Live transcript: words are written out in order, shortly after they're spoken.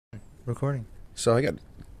recording. So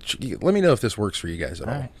let me know if this works for you guys at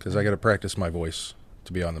all, right. because I got to practice my voice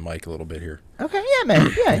to be on the mic a little bit here. Okay, yeah,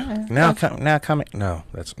 man. Yeah.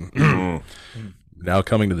 Now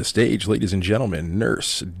coming to the stage, ladies and gentlemen,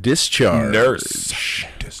 Nurse Discharge. Nurse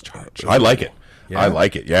Discharge. I like it. Yeah? I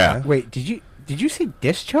like it. Yeah. Wait, did you say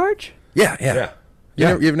discharge? Yeah.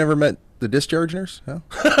 You've never met the discharge nurse? No?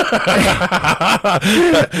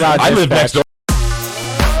 I live next door.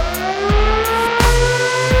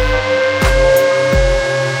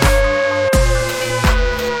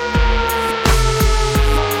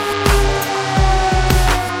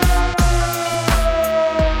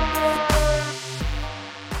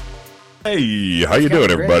 Hey, how you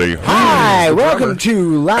doing, everybody? Hi, welcome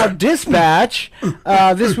to Loud Dispatch.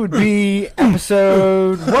 This would be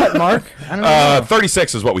episode what, Mark? I don't know.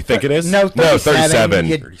 36 is what we think it is. No, 37. 37.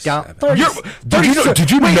 You 37. dumb-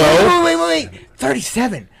 Did you know? Wait.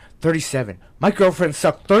 37. 37. My girlfriend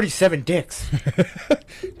sucked 37 dicks.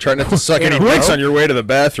 Try not to suck In any a row? dicks on your way to the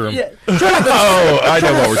bathroom. Oh, I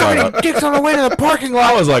know what we're talking about. Dicks on the way to the parking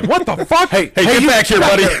lot. I was like, what the fuck? Hey, get you back here,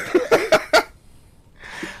 buddy.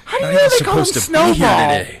 How do you know they call him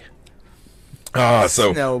Snowball?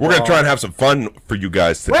 So Snowball. we're going to try and have some fun for you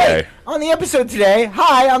guys today. Wait, on the episode today,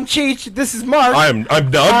 hi, I'm Cheech. This is Mark. I'm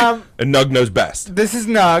Nug, and Nug knows best. This is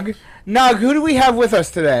Nug. Nug, who do we have with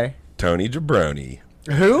us today? Tony Jabroni.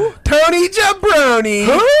 Who? Tony Jabroni.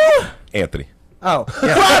 Who? Anthony. Oh.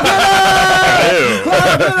 Clap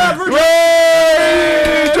it up for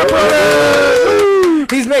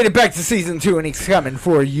He's made it back to season 2, and he's coming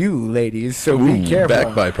for you, ladies. So be careful.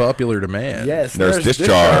 Back by popular demand. Yes, Nurse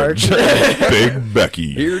Discharge. Big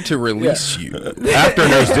Becky. Here to release you. After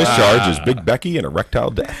Nurse Discharge is Big Becky and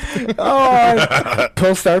erectile death. Oh,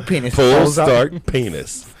 pull start penis. Full Pulls up, start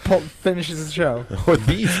penis. finishes the show. With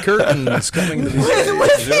these curtains coming to the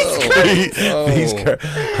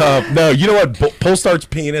No, you know what? Polestar's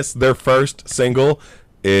penis, their first single,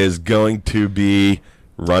 is going to be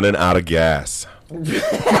Running Out of Gas.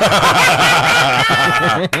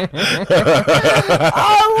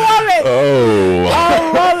 I love it. Oh.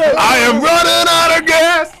 I love it. I am running out of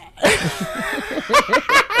gas.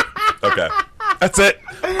 Okay. That's it.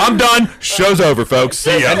 I'm done. Show's over, folks.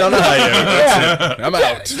 See ya. I'm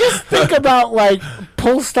out. Just think about like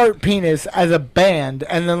pull start penis as a band,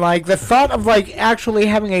 and then like the thought of like actually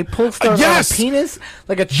having a pull start Yes! on a penis,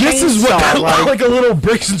 like a chainsaw. This is what like a little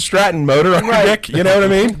Briggs and Stratton motor on your Right. dick. You know what I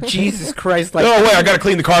mean? Jesus Christ! Like, Oh wait, I gotta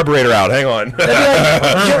clean the carburetor out. Hang on.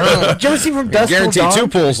 did you ever see from Dusk Till Guarantee Dawn? 2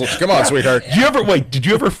 pulls. Come on, sweetheart. Did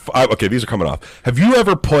you ever okay, these are coming off. Have you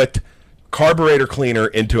ever put carburetor cleaner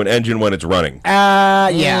into an engine when it's running?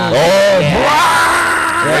 Yeah.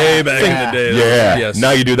 Way back in the day. Yeah. Yes.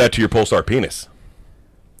 Now you do that to your Polestar penis.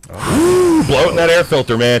 Ooh, blow it in that air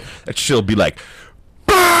filter, man. That shit'll be like,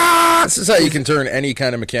 This is how you can turn any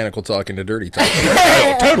kind of mechanical talk into dirty talk.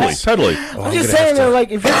 totally. I'm just saying though,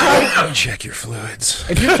 like if you're trying, Check your fluids.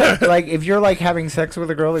 if you're like having sex with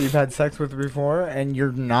a girl that you've had sex with before, and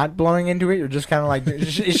you're not blowing into it, you're just kind of like,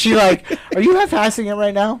 is she like, are you half-assing it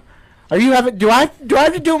right now? Are you having? Do I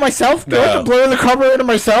have to do it myself? Do I have to blow in the carburetor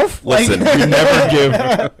myself? Listen,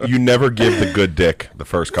 you never give the good dick the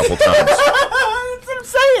first couple times. That's what I'm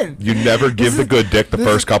saying. You never give the good dick the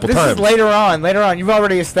first couple this times. Is later on. You've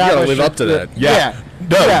already established. live up to that. Yeah.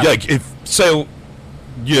 No, Yeah. like if so,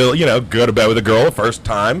 you go to bed with a girl first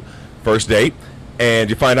time, first date, and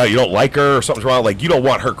you find out you don't like her or something's wrong. Like you don't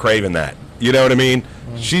want her craving that. You know what I mean?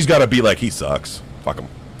 She's got to be like, he sucks. Fuck him.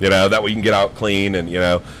 That way you can get out clean and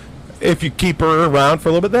if you keep her around for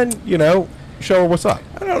a little bit, then show her what's up.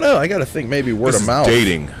 I don't know. I got to think maybe word This of is mouth.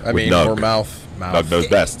 dating I with mean, Nug. or mouth. Nug knows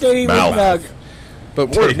best. Dating with Mouth. Nug. But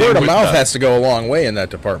word Dating of with mouth Nug. has to go a long way in that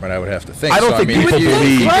department, I would have to think. I don't So, think I mean, people if you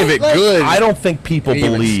believe- give it Like, good. I don't think people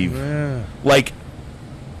Even- believe. Like,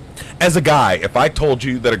 as a guy, if I told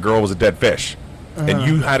you that a girl was a dead fish and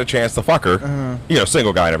you had a chance to fuck her,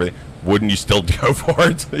 single guy and everything, wouldn't you still go for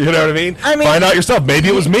it? You know what I mean? I mean- Find out yourself. Maybe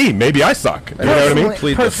it was me. Maybe I suck. You know what I mean?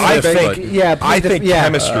 Plead the Personally, fifth, I but- think. I think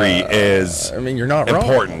chemistry is. I mean, you're not wrong.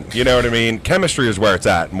 important. You know what I mean? Chemistry is where it's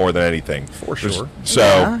at more than anything. For sure.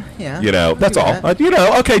 So, Yeah. that's Do all.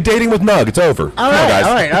 that. Okay, dating with Nug. It's over. All Come on, right,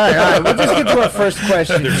 guys. all right. We'll just get to our first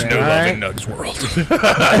question. There's here, no all love right? in Nug's world.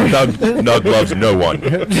 Nug loves no one.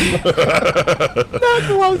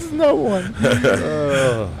 Nug loves no one.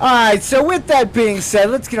 All right, so with that being said,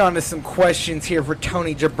 let's get on to some questions here for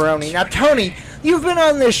Tony Jabroni. Now, Tony, you've been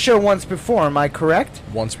on this show once before, am I correct?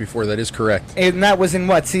 Once before, that is correct. And that was in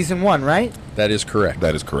what, season 1, right? That is correct.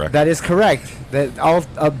 That is correct. That is correct. That all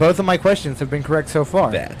both of my questions have been correct so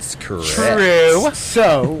far. That's correct. True.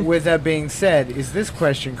 So, with that being said, is this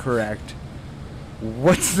question correct?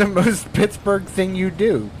 what's the most Pittsburgh thing you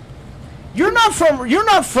do? You're not from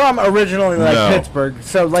originally like No. Pittsburgh,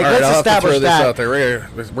 so like All right, let's I'll have to establish throw this that. out there. We're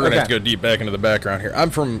gonna have Okay. to go deep back into the background here. I'm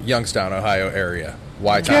from Youngstown, Ohio area.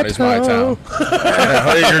 Y-town is my town.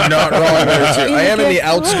 You're not wrong there too. I am in the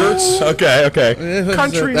outskirts. Okay.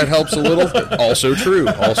 Country. That helps a little. Also true.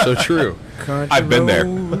 Also true. I've been there.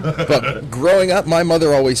 But growing up, my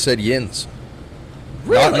mother always said yins.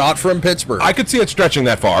 Really? Not from Pittsburgh. I could see it stretching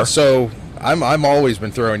that far. So I'm always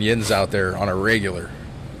been throwing yins out there on a regular.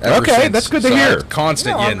 ever Okay, since. that's good to So hear.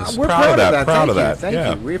 Constant No, yins. we're Proud of that, proud Thank of you. that, Thank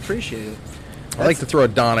yeah. you. We appreciate it. I like to throw a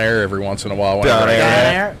Don Air every once in a while. Don whenever I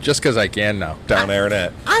Air. can. Just because I can now. Down there and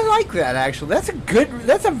that. I like that actually.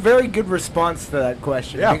 That's a very good response to that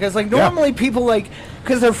question. Yeah. Because like Yeah. normally people like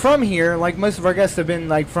because they're from here. Like most of our guests have been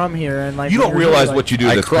like from here and like You don't realize what you do.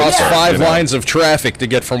 I that's crossed Pittsburgh, 5 you know? lines of traffic to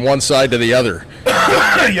get from one side to the other.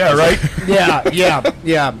 Yeah, right.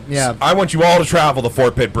 Yeah. I want you all to travel the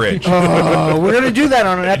Fort Pitt Bridge. Oh, we're gonna do that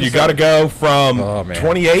on an episode. You got to go from Oh, man.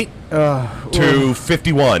 28 to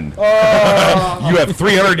 51. Oh, You have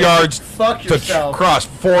 300 yards fuck to yourself, cross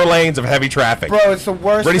 4 lanes of heavy traffic. bro. It's the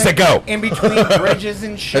worst. Ready, thing set, go. In between bridges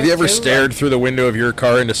and shit. Have you ever too. stared through the window of your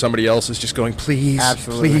car into somebody else's just going, please,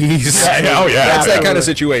 Absolutely. please? Yeah, oh, yeah. It's that kind Absolutely. of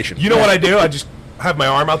situation. You know what I do? I just have my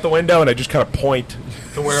arm out the window and I just kind of point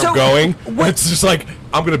to where So, I'm going. what- It's just like,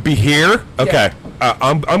 I'm going to be here. Okay.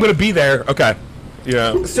 I'm going to be there. Okay.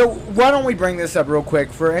 Yeah. So why don't we bring this up real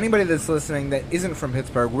quick for anybody that's listening that isn't from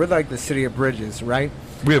Pittsburgh? We're like the city of bridges, right?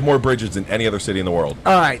 We have more bridges than any other city in the world.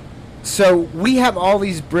 All right. So we have all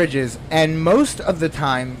these bridges, and most of the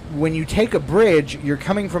time, when you take a bridge, you're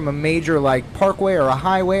coming from a major like parkway or a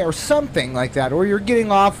highway or something like that, or you're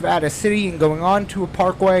getting off at a city and going on to a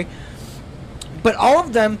parkway. But all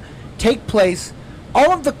of them take place.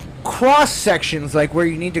 All of the cross sections, like where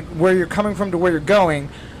you're coming from to where you're going,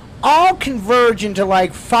 all converge into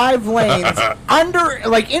like 5 lanes under,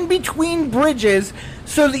 like in between bridges,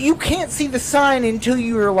 so that you can't see the sign until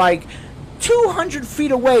you're like 200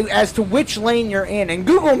 feet away as to which lane you're in. And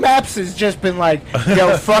Google Maps has just been like,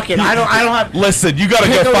 yo, fuck it. I don't have. Listen, you got to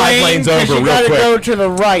Pick go a 5 lane, lanes 'cause over you real gotta quick. go to the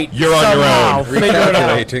right. You're on your somehow. own. Figure it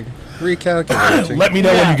out. Recalculating. Recalculating. Let me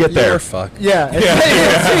know when you get there. You're fucked. Yeah.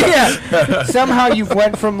 Yeah. Somehow you've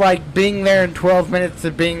went from like being there in 12 minutes to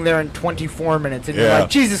being there in 24 minutes, and you're Yeah. like,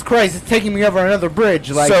 Jesus Christ, it's taking me over another bridge.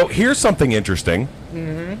 Like, So here's something interesting.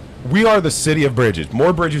 We are the city of bridges,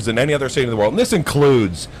 more bridges than any other city in the world, and this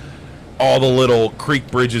includes all the little creek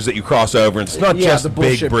bridges that you cross over. And it's not Yeah, just the big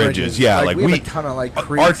bullshit bridges. Yeah, like we have a ton of like our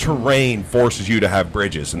creeks. terrain forces you to have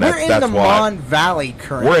bridges, and We're that's in that's the why Mon Valley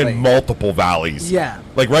currently. we're in multiple valleys. Yeah.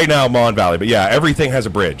 like right now, Mon Valley, but yeah, everything has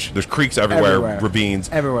a bridge. There's creeks everywhere, Everywhere. ravines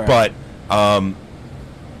Everywhere. But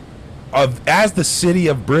as the city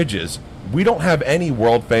of bridges, we don't have any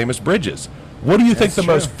world famous bridges. What do you think That's the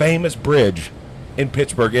true. most famous bridge in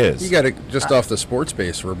Pittsburgh is? You got it just off the sports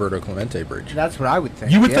base, Roberto Clemente Bridge. That's what I would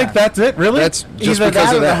think. You would yeah. think that's it, really? That's just Either because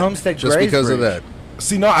that of or the that. Homestead Just Grays because of Bridge. that.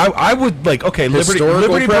 See, no, I would like, okay, Historical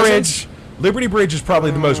Liberty presence? Bridge. Liberty Bridge is probably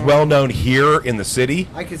the most well known here in the city.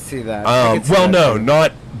 I could see that. I could see Well that known, too.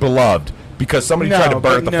 not beloved, because somebody No, tried to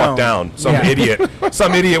burn it but the no. fuck down. Some Yeah.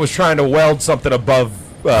 idiot was trying to weld something above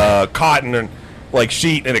cotton and like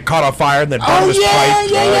sheet, and it caught on fire and then burned Oh his yeah, pipe.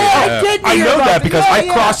 yeah. I did I hear know about that because yeah, I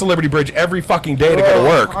yeah. cross the Liberty Bridge every fucking day to go to Oh,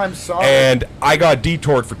 work. I'm sorry. And I got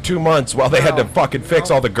detoured for 2 months while they had to No, fucking fix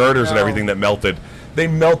no, all the girders and no. everything that melted. They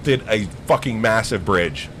melted a fucking massive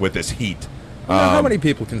bridge with this heat. I don't know how many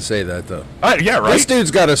people can say that, though? Yeah, right. This dude's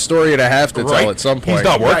got a story and a half to Right. tell at some point. He's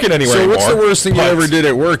not working Right. anywhere So anymore. what's the worst thing you but ever did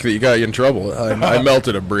at work that you got you in trouble? I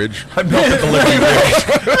melted a bridge. I melted the Liberty Bridge.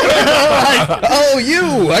 Oh,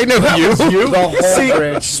 you! I know you. The whole See,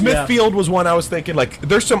 bridge. Smithfield was one I was thinking. Like,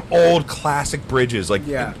 there's some old classic bridges. Like,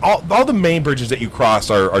 Yeah. all the main bridges that you cross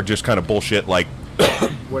are just kind of bullshit, like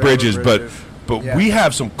Whatever bridges. But bridges. but we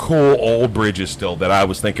have some cool old bridges still that I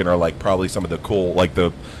was thinking are like probably some of the cool, like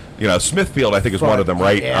the, Smithfield I think is one of them,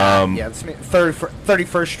 right? Yeah, yeah.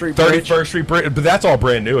 31st Street Bridge. 31st Street Bridge, but that's all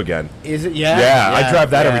brand new again. Is it? Yeah. Yeah, I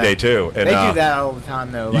drive that every yeah. day too. And They do that all the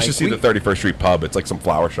time, though. You should see the 31st Street pub. It's like some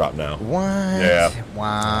flower shop now. What? Yeah.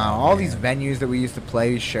 Wow. All these venues that we used to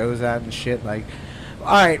play shows at and shit. Like, all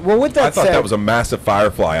right. Well, with that I thought said, that was a massive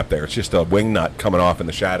firefly up there. It's just a wing nut coming off in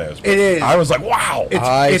the shadows. But It is. I was like, wow.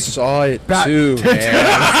 I it's saw it ba- too, man.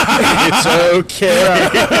 It's okay.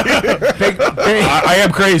 big. I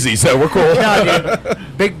am crazy, so we're cool. No,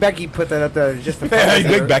 dude. Big Becky put that up there just to Hey,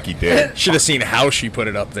 Big Becky did. Should have seen how she put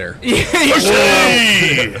it up there.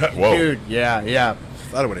 Hey! Whoa. Dude, yeah.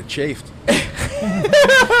 Thought it would have chafed.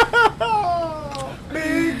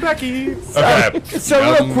 Big Becky. Okay. So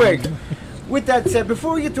real quick, With that said,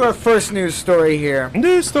 before we get to our first news story here,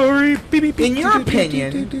 News story. Beep, beep, beep. in your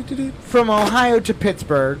opinion, from Ohio to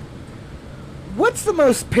Pittsburgh, what's the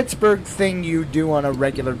most Pittsburgh thing you do on a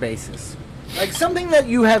regular basis? Like something that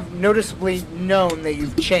you have noticeably known that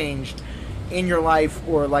you've changed in your life,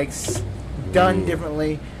 or like done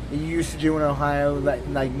differently that you used to do in Ohio,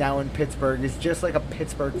 that like now in Pittsburgh is just like a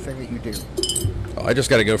Pittsburgh thing that you do. Oh, I just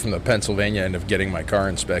got to go from the Pennsylvania end of getting my car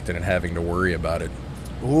inspected and having to worry about it.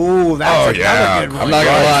 Ooh, that's another good one. I'm not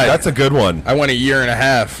gonna lie. That's a good one. I went a year and a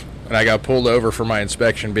half, and I got pulled over for my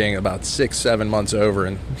inspection being about 6-7 months over,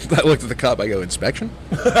 and I looked at the cop. I go, inspection?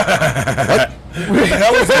 What the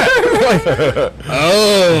hell is that?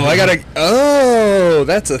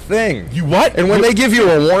 That's a thing. You what? And when they give you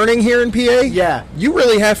a warning here in PA, Yeah. you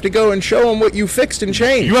really have to go and show them what you fixed and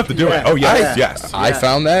changed. You have to do Yeah. it. Oh, yes, Yeah. yes. I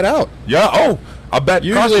found that out. Yeah, oh, I bet.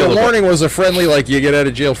 Usually a warning was a friendly, like, you get out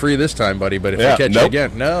of jail free this time, buddy, but if I catch you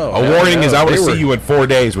again, no. A warning is I want to see you. you in 4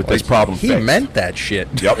 days with this problem He fixed. meant that shit.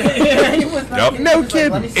 Yep. He was not Yep. kidding. No He was like,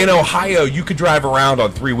 kidding. "Let me see In this." Ohio, you could drive around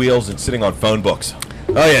on 3 wheels and sitting on phone books.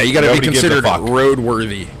 Oh, yeah, you got to be Nobody gives a considered fuck.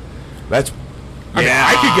 roadworthy. That's. I mean,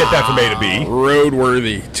 I could get that from A to B.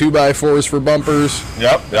 Roadworthy. 2x4s for bumpers.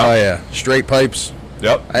 Yep. Yep. Oh, yeah. Straight pipes.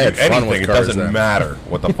 Yep. I had fun Anything. with It cars doesn't then. matter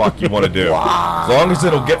what the fuck you want to do. As long as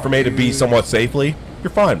it'll get from A to B somewhat safely, you're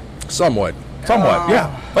fine. Somewhat. Somewhat, yeah.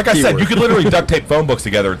 Like I said, Keyword. you could literally duct tape phone books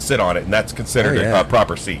together and sit on it, and that's considered Oh, yeah. a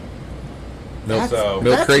proper seat. Milk, So-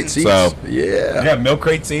 milk That's crate seats. So- Yeah. Yeah, milk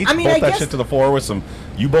crate seats. I mean, bolt I that guess- shit to the floor with some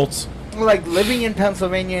U-bolts. Like living in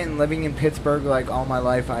Pennsylvania and living in Pittsburgh, like all my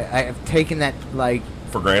life, I have taken that like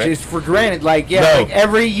For granted? just for granted. Like No. like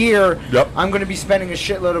every year, Yep. I'm going to be spending a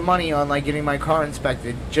shitload of money on like getting my car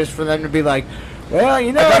inspected, just for them to be like, well,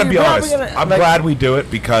 you know, I gotta be you're probably honest. gonna, I'm like, glad we do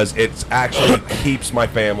it because it's actually keeps my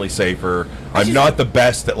family safer. I'm just- not the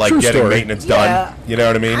best at like True getting story. maintenance Yeah. done. You know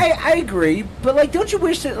what I mean? I agree, but like, don't you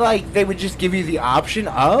wish that like they would just give you the option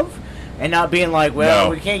of, and not being like, well, No.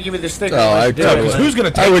 we can't give you the sticker. Oh, I let's do totally- it. who's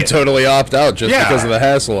gonna take I would it? totally opt out just Yeah. because of the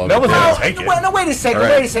hassle of No it. one's Yeah. gonna No, take it. no, wait a second, All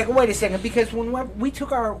right. wait a second, because when we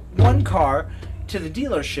took our one car to the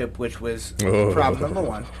dealership, which was Oh. problem number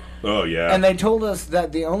one, Oh yeah. and they told us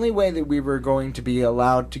that the only way that we were going to be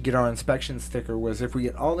allowed to get our inspection sticker was if we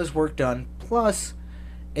get all this work done, plus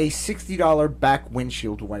a $60 back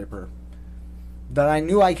windshield wiper. That I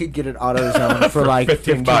knew I could get at AutoZone for like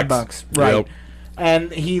 15 $15. bucks. Right. Yep.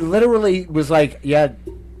 And he literally was like, yeah,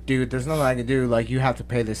 dude, there's nothing I can do. Like, you have to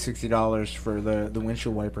pay the $60 for the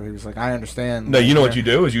windshield wiper. He was like, I understand. No, you know what Yeah. you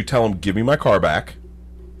do is you tell them, "Give me my car back.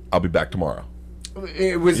 I'll be back tomorrow."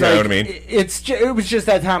 It was You know like, what I mean? It was just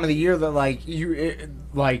that time of the year that like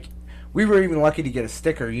we were even lucky to get a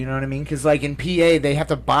sticker. You know what I mean? Because like in PA they have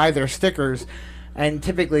to buy their stickers, and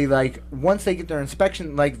typically like once they get their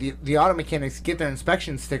inspection, like the auto mechanics get their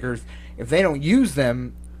inspection stickers. If they don't use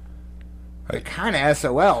them, they're kind of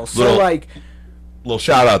SOL. So Little- like Little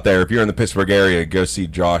shout out there if you're in the Pittsburgh area, go see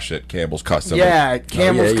Josh at Campbell's Custom. yeah,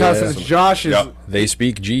 Campbell's yeah. Customs. Josh is Yep. They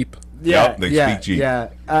speak Jeep. yeah, Yep, they yeah, speak Jeep. yeah.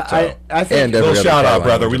 So- I think And every Little other shout car out,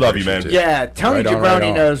 brother. language We love you, man. appreciative. yeah. Tony Right on, right Jabroni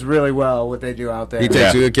on. knows really well what they do out there. He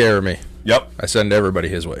Yeah. takes good care of me. Yep. I send everybody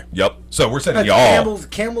his way. Yep. So we're sending That's y'all,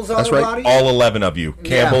 Campbell's That's Auto right. Body. all 11 of you,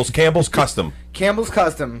 Campbell's Custom. Campbell's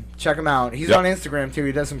Custom. Check him out. He's Yep. on Instagram too.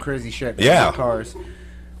 He does some crazy shit. Yeah. With cars.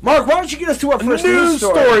 Mark, why don't you get us to our first News news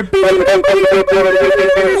story? Anthony,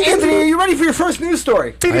 are you ready for your first news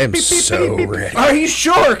story? I am so ready. Are you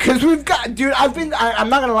sure? Because we've got, dude. I'm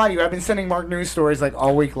not gonna lie to you. I've been sending Mark news stories like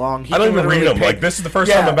all week long. He I don't can even read literally them. pick- Like this is the first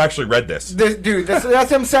Yeah. time I've actually read this. That's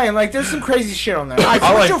what I'm saying. Like, there's some crazy shit on there. All right, so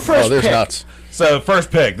I what's like- your first Oh, there's pick? nuts. So first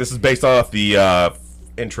pick. This is based off the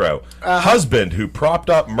intro. Husband who propped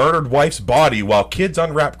up murdered wife's body while kids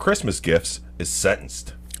unwrap Christmas gifts is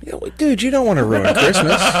sentenced. Yeah, well, dude, you don't want to ruin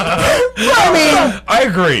Christmas. I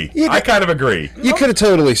agree. I kind of agree. You could have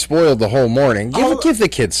totally spoiled the whole morning. Oh. Give the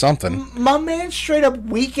kid something. My man straight up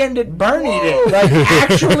weekend at Bernie it. Like,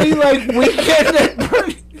 actually, like, weekend at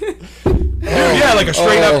Bernie. Yeah, like a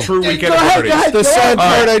straight up true weekend Go at ahead, Bernie's. go ahead. The sad All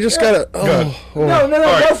part, right. I just gotta. Good. Oh, No, All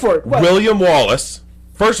right. go for it. What? William Wallace,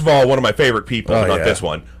 first of all, one of my favorite people, Oh, not yeah. this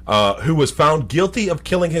one, who was found guilty of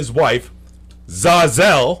killing his wife,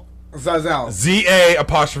 Zazel, Zazel.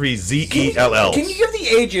 Z-A-Z-E-L-L. Can you give the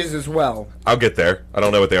ages as well? I'll get there. I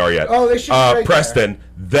don't know what they are yet. Oh, they should be right Preston,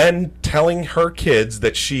 then telling her kids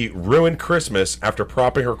that she ruined Christmas after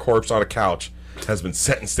propping her corpse on a couch, has been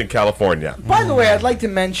sentenced in California. By the way, I'd like to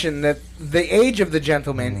mention that the age of the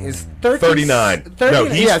gentleman is 39. No,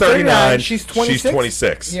 he's yeah, 39. She's 26. She's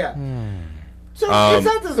 26. Yeah. So if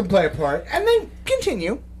that doesn't play a part, and then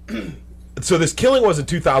continue. So this killing was in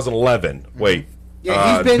 2011. Wait.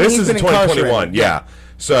 Yeah, this he's is been in 2021. incarcerated. Yeah.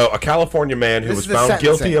 So, a California man who This was is the found sentencing.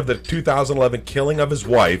 guilty of the 2011 killing of his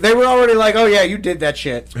wife, They were already like, oh yeah, you did that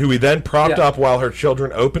shit. who he then propped Yeah. up while her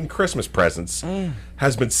children opened Christmas presents,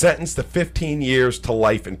 has been sentenced to 15 years to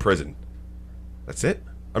life in prison. That's it?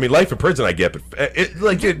 I mean, life in prison I get, but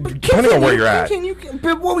depending on where you're at.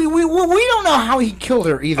 But we don't know how he killed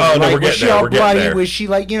her either. Oh, no, Like, we're was getting she there, all we're getting bloody? there. Was she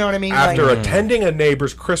like, you know what I mean? After Like, attending a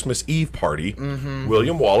neighbor's Christmas Eve party,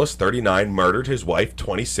 William Wallace, 39, murdered his wife,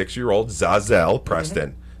 26-year-old Zazelle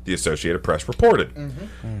Preston, the Associated Press reported.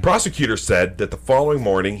 Prosecutors said that the following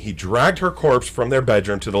morning he dragged her corpse from their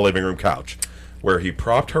bedroom to the living room couch, where he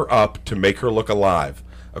propped her up to make her look alive.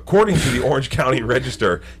 According to the Orange County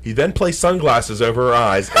Register, he then placed sunglasses over her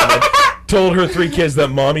eyes and then told her 3 kids that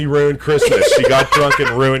mommy ruined Christmas. She got drunk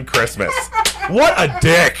and ruined Christmas. What a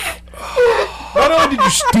dick! Not only did you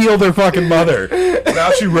steal their fucking mother, now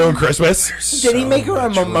she ruined Christmas. did he make her a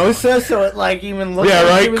mimosa so it like even looked? Yeah,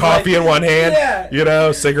 like she right. was Coffee like, in one hand,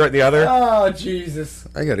 Yeah. Cigarette in the other. Oh Jesus!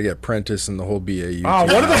 I got to get Prentice and the whole BAU. Oh,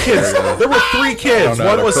 one of the kids. There were 3 kids. I don't know how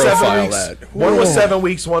One to was 7 profile weeks. that. One was Whoa. 7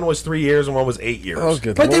 weeks. One was 3 years, and one was 8 years. Oh,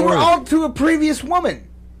 good But they were Lord. all to a previous woman.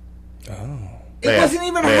 Oh. It Man, wasn't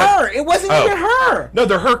even man. her. It wasn't Oh. even her. No,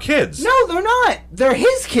 they're her kids. No, they're not. They're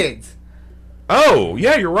his kids. Oh,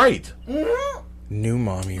 yeah, you're right. New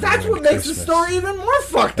mommy. That's ruined what makes Christmas. the story even more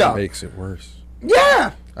fucked That up. makes it worse.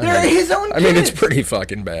 Yeah, they're his own I kids. mean, it's pretty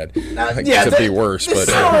fucking bad. Like, yeah, it could the- be worse, the but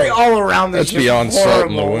story all around this that's shit is beyond salt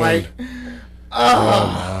in the horrible, wound. like, oh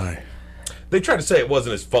my. They tried to say it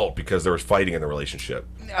wasn't his fault because there was fighting in the relationship.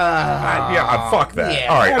 Fuck that. yeah,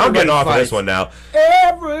 All right, I'm everybody getting off of fights. this one now.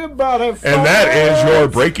 everybody. And that is your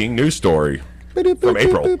breaking news story from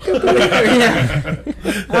April. I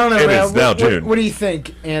don't know, It man. is now June. What do you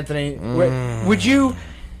think, Anthony? Would you,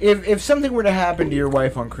 if something were to happen to your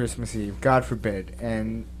wife on Christmas Eve, God forbid,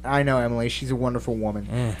 and I know Emily, she's a wonderful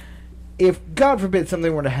woman. If God forbid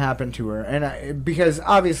something were to happen to her, and because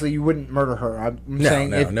obviously you wouldn't murder her, I'm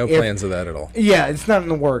saying No plans of that at all. Yeah, it's not in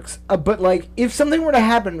the works. But like, if something were to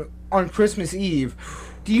happen on Christmas Eve,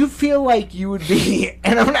 do you feel like you would be?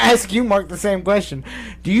 And I'm gonna ask you, Mark, the same question.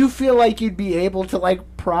 Do you feel like you'd be able to like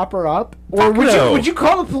prop her up, or Fuck would no. you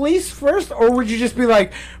call the police first, or would you just be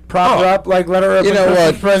like prop her Oh. up, like let her open You know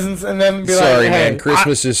Christmas what? presents, and then be Sorry, like, hey, man.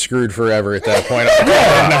 Christmas is screwed forever at that point.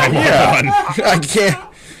 I can't.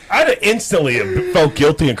 I'd have instantly felt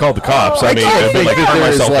guilty and called the cops. I mean, I I'd been think like, that turn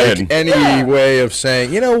there's myself like in. any way of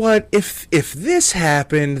saying, you know what? If this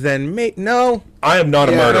happened, then no. I am not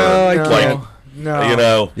a Yeah, murderer. I no, can't. no, You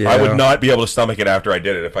know, Yeah. I would not be able to stomach it after I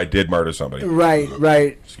did it if I did murder somebody.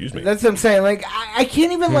 Right. Excuse me. That's what I'm saying. Like, I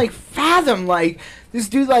can't even like fathom like this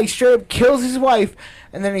dude like straight up kills his wife,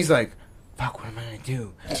 and then he's like, "Fuck, what am I gonna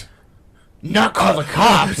do? Not call the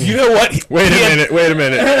cops." You know what? Wait a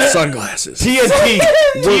minute. Sunglasses.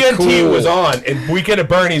 TNT cool. was on, and Weekend at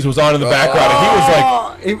Bernie's was on in the background,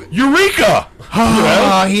 and he was like, "Eureka!"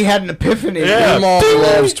 Oh, he had an epiphany. Yeah. Your mom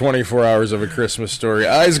loves 24 hours of A Christmas Story.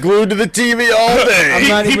 Eyes glued to the TV all day. I'm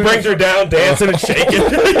not He even- brings her down, dancing and shaking. You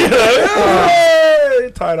know?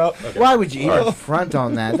 Hey, tied up. Okay. Why would you even front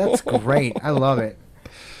on that? That's great. I love it.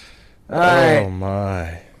 All Oh right.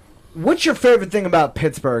 my. What's your favorite thing about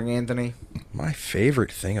Pittsburgh, Anthony? My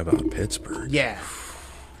favorite thing about Pittsburgh. Yeah.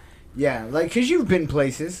 Yeah, like, because you've been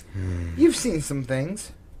places. You've seen some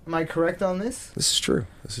things. Am I correct on this? This is true.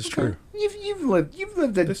 This is true. You've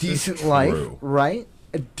lived a This is decent life, true. right?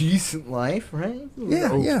 A decent life, right? Yeah,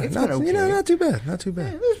 Oh, yeah. It's Not, been okay. You know, not too bad. Not too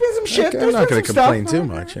bad. There's been some shit. Okay, I'm There's not been going to some complain stuff. too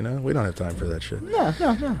much, you know. We don't have time for that shit.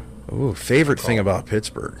 No. Ooh, favorite thing about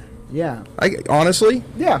Pittsburgh. Yeah. Honestly,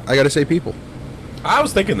 Yeah. I got to say people. I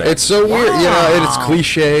was thinking that. It's so weird, you know, and it's Wow.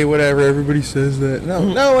 cliche, whatever, everybody says that.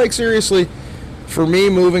 No, like seriously, for me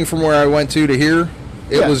moving from where I went to here,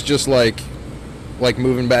 it Yeah. was just like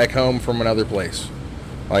moving back home from another place.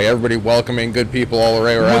 Like everybody welcoming, good people all the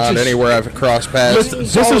way around, is- anywhere I've crossed paths. Listen,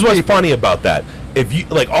 this is what's funny about that. If you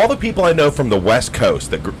like all the people I know from the West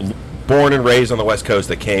Coast that born and raised on the West Coast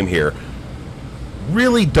that came here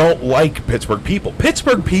really don't like Pittsburgh people.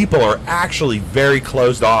 Pittsburgh people are actually very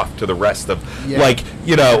closed off to the rest of like,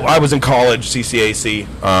 you know, I was in college, CCAC.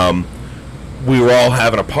 We were all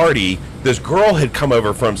having a party. This girl had come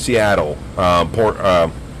over from Seattle.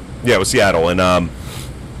 It was Seattle, and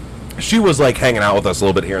she was like hanging out with us a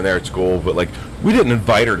little bit here and there at school, but like we didn't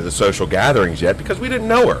invite her to the social gatherings yet because we didn't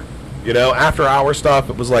know her. You know, after our stuff,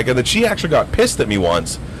 it was like, and then she actually got pissed at me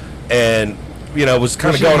once, and you know, was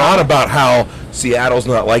kind of she going hot? on about how Seattle's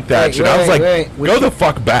not like that. Wait, shit. I was like, wait. Was go she- the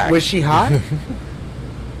fuck back. Was she hot?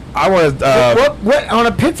 I want what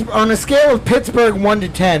on a scale of Pittsburgh 1 to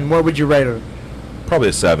 10, what would you rate her? probably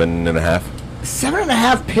a 7.5.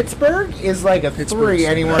 7.5 Pittsburgh is like a Pittsburgh's- 3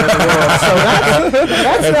 anywhere in the world, so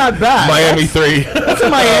that's not bad. Miami 3. That's a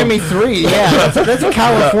Miami 3, yeah. That's a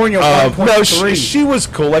California 1.3. No, she was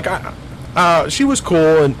cool. Like, she was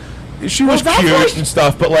cool and she was that's cute like- and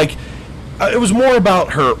stuff. But like, it was more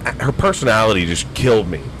about her personality. Just killed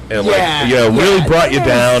me and Yeah, like really yeah, brought you yes.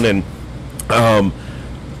 down and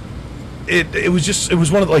It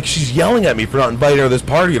was one of like she's yelling at me for not inviting her to this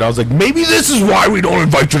party, and I was like, maybe this is why we don't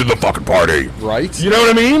invite you to the fucking party, Right? You know what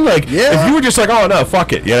I mean? Like, Yeah. if you were just like, oh no,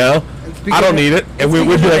 fuck it, because- I don't need it, and it's we'd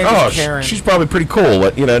because be her like, name oh, is Karen. she's probably pretty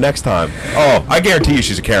cool, next time. Oh, I guarantee you,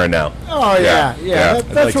 she's a Karen now. Oh yeah. I'd That's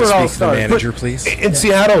like where to it all speak to the started. manager, please. In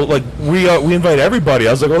Seattle, like we invite everybody.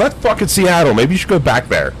 I was like, well, that's fucking Seattle. Maybe you should go back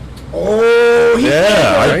there. Oh,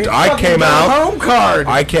 Yeah, I came out. home card.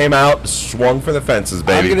 I came out, swung for the fences, I'm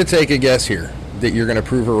baby. going to take a guess here that you're going to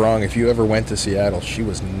prove her wrong. If you ever went to Seattle, she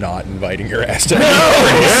was not inviting your ass to No,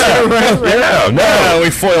 we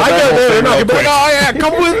foiled I that go whole there, thing and I'll real be like, quick. oh yeah,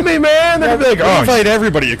 come with me, man. They'd be like, oh, invite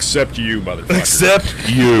everybody except you, motherfucker. except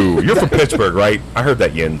you. You're from Pittsburgh, right? I heard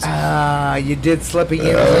that, Yins. You did slip a yin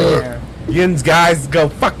in there. Yins guys, go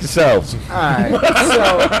fuck yourselves.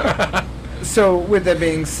 Alright, so with that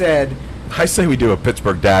being said, I say we do a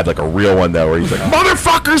Pittsburgh dad, like a real one though, where he's like,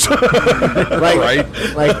 motherfuckers. like,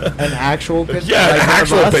 Right. like an actual Pittsburgh, Yeah, like an one of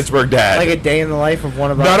actual us? Pittsburgh dad. like a day in the life of one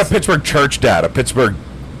of Not a us. Pittsburgh church dad, a Pittsburgh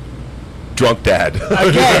drunk dad.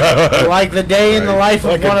 Again, like the day in the life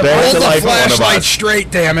Like of a one of day in us. the life of one of Flashlight us. straight,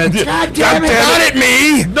 damn it. God damn it! Not at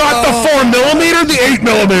me! Not the 4mm, the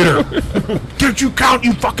 8mm. Can't you count,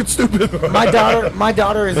 you fucking stupid? My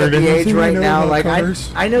daughter is at the anything age you right know now. about Like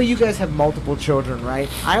cars? I know you guys have multiple children, right?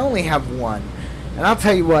 I only have one, and I'll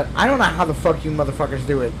tell you what, I don't know how the fuck you motherfuckers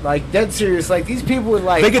do it. Like dead serious. Like these people with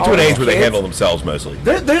like They get to all an age these where they kids. handle themselves mostly.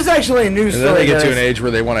 There's actually a news And story. then they get that to I an age where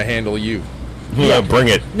they want to handle you. Yeah, bring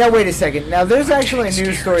it. Now wait a second. Now there's actually a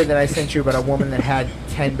news story that I sent you about a woman that had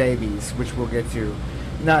 10 babies, which we'll get to.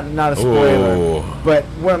 Not a spoiler. Ooh. But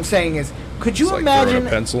what I'm saying is, could you It's like throwing imagine? a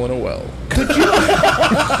pencil in a well. Could you?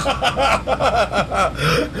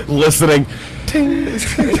 Listening.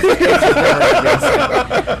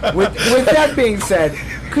 with that being said,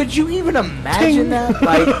 could you even imagine that?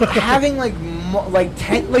 Like having like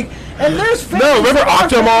 10 like, and there's No, families remember that are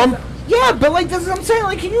Octomom? families- Yeah, but like that's what I'm saying.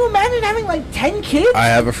 Like, can you imagine having like 10 kids? I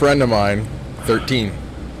have a friend of mine, 13.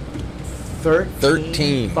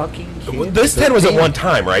 13. fucking kids. This 10 was at 13? one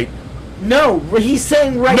time, right? No, he's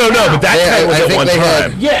saying right No, now. but that Yeah, 10 was I at think one they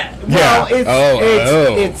had- time. Yeah. Well, Yeah.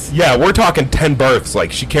 it's Yeah, we're talking 10 births.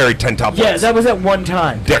 Like, she carried 10 tuplets. yeah. That was at one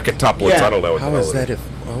time. Decatuplets. Yeah. I don't know what How the hell is it that if...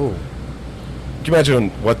 Oh. Can you imagine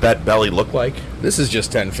what that belly looked like? This is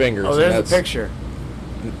just 10 fingers. Oh, and there's a that's- picture.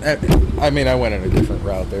 I mean, I went in a different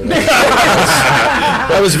route there.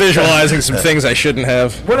 I was visualizing some things I shouldn't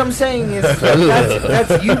have. What I'm saying is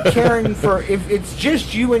that's you caring for, if it's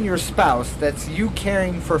just you and your spouse, that's you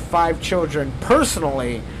caring for 5 children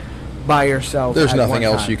personally by yourself. There's at nothing one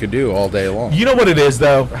else time. you could do all day long. You know what it is,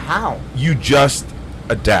 though? How? You just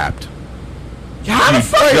adapt. How the You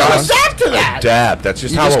fuck do you just adapt to that? Adapt. That's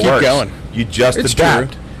just You how just it keep works. going. You just It's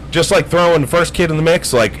adapt. true. Just like throwing the first kid in the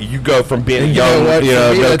mix, like you go from being You young, know what? For me,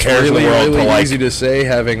 no that's cares in really, the world really to like. easy to say,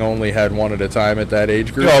 having only had one at a time at that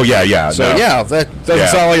age group. Oh yeah. So no. yeah, that doesn't Yeah.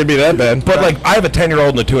 sound like it'd be that bad. But like, I have a 10-year-old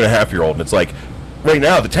and a 2.5-year-old, and it's like, right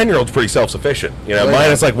now the 10-year-old's pretty self-sufficient. You know, Right.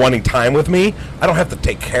 mine is like wanting time with me. I don't have to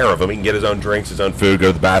take care of him. He can get his own drinks, his own food, go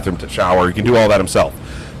to the bathroom, to shower. He can do all that himself.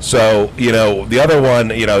 So you know, the other one,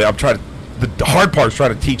 you know, I'm trying to. The hard part is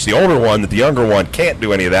trying to teach the older one that the younger one can't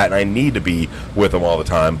do any of that, and I need to be with him all the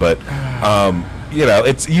time. But you know,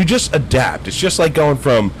 it's you just adapt. It's just like going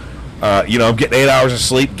from, you know, I'm getting 8 hours of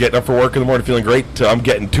sleep, getting up for work in the morning, feeling great, to I'm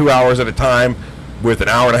getting 2 hours at a time with an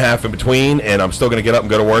hour and a half in between, and I'm still going to get up and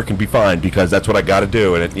go to work and be fine because that's what I got to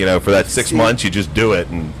do. And it, you know, for that 6 See- months, you just do it.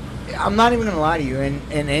 And I'm not even gonna lie to you, and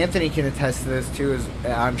Anthony can attest to this too, as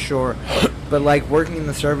I'm sure. But like working in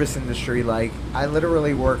the service industry, like I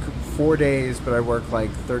literally work 4 days, but I work like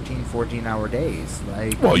 13, 14-hour days.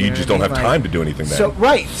 Like, well, you know just what I don't have mean? time to do anything. Then. So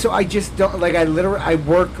right, so I just don't like. I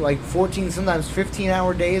work like 14, sometimes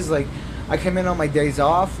 15-hour days. Like I come in on my days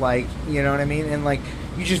off, like you know what I mean, and like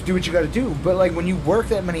you just do what you got to do. But like when you work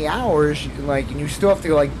that many hours, like and you still have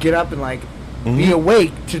to like get up and like be Mhm.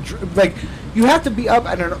 awake to like you have to be up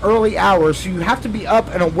at an early hour, so you have to be up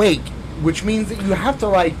and awake, which means that you have to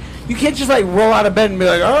like you can't just like roll out of bed and be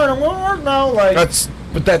like, all right, I'm going to work now. Like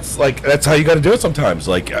that's how you got to do it sometimes.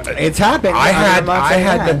 Like it's happened. I I'm not had saying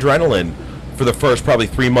that. adrenaline for the first probably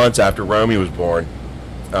 3 months after Romy was born.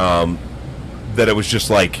 That it was just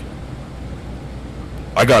like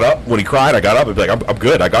I got up when he cried. I got up and be like, I'm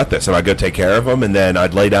good. I got this, and I'd go take care of him. And then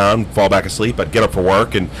I'd lay down, fall back asleep. I'd get up for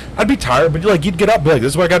work, and I'd be tired, but like you'd get up, and be like,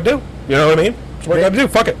 this is what I got to do. You know what I mean? That's what I got to do.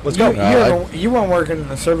 Fuck it, let's go. You weren't working in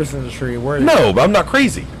the service industry, were you? No, I'm not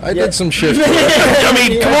crazy. I did some shift work. I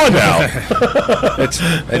mean, come on now.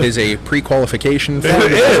 It is a pre-qualification. It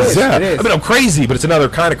is, yeah. It is. I mean, I'm crazy, but it's another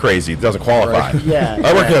kind of crazy. It doesn't qualify. Right. Yeah,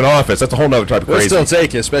 I work in an office. That's a whole nother type of They'll crazy. still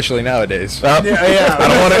take you, especially nowadays. I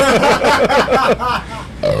don't want it.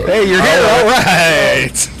 Hey, you're here. All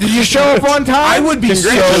right. Did you show up on time? I would be so.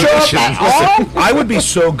 Congratulations. I would be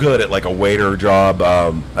so good at like a waiter job.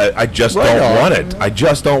 I just Right don't on. want it. I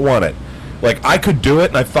just don't want it. Like I could do it,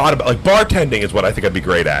 and I've thought about like bartending is what I think I'd be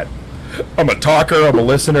great at. I'm a talker. I'm a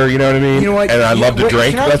listener. You know what I mean? You know what? And I love to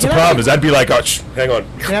drink. That's the problem. Is I'd be like, oh, hang on.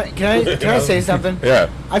 Can I say something? Yeah,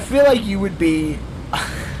 I feel like you would be.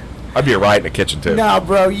 I'd be a riot in the kitchen too. No,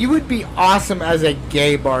 bro, you would be awesome as a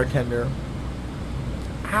gay bartender.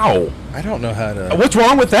 How? I don't know how to. What's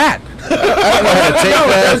wrong with that? I don't know how to take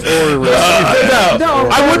that or receive it. No,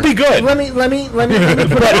 I would be good. Let me put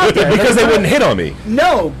it out there. Because they wouldn't hit on me.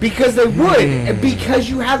 No, because they would. Because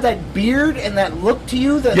you have that beard and that look to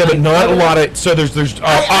you. That Yeah, but like, not a lot of. So there's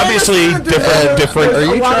I obviously understand that different. Are a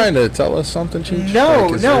you lot trying to tell us something, Cheech? No,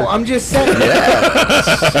 Like, is no, there- I'm just saying.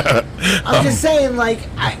 I'm just saying, like,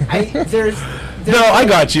 there's. No, I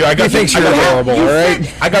got you. I got think you. you're horrible, all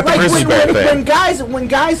right? I got the like grizzly bear thing. When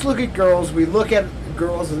guys look at girls, we look at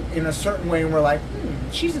girls in a certain way, and we're like,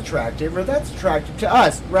 she's attractive, or that's attractive to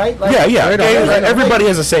us, right? Like, Yeah. Everybody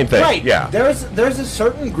has the same thing. Right. Yeah. There's a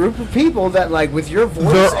certain group of people that like with your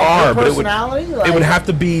voice There and are, your but personality. it would have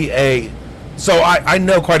to be a. So I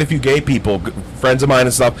know quite a few gay people, friends of mine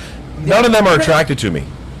and stuff. None of them are attracted to me.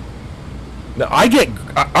 No,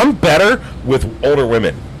 I'm better with older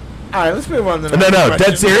women. All right, let's move on to the No, next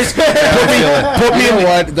dead question. serious.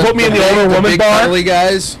 Put me in the older woman big bar. burly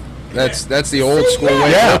guys. That's the old school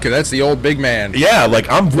way Yeah. of looking. That's the old big man. Yeah, like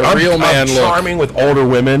I'm real man look. charming with older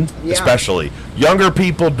women, Yeah. especially. Younger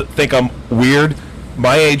people think I'm weird.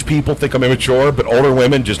 My age people think I'm immature, but older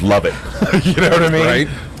women just love it. You know what I mean? Right.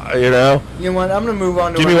 You know? You know what? I'm gonna move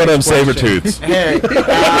on to Give our me one of them next saber question. tooths. Hey, are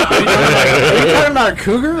you talking about a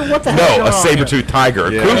cougar? What the hell? No, a saber-tooth tiger.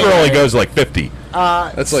 A Yeah. cougar only goes to like 50.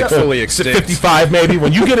 That's like fully extinct. 55 maybe.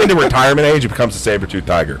 When you get into retirement age, it becomes a saber-tooth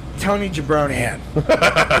tiger. Tony Jabroni.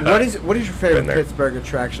 What is your favorite Pittsburgh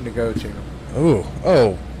attraction to go to?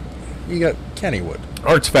 Oh, you got Kennywood.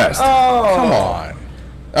 Arts Fest. Oh, Come on.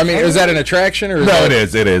 I mean, is that an attraction or? No, that,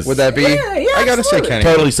 it is. Would that be? Yeah, I gotta say absolutely. Kennywood.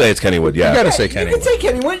 Totally say it's Kennywood, yeah. You gotta say You Kennywood. can say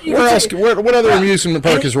Kennywood. You Where can else? say, What other amusement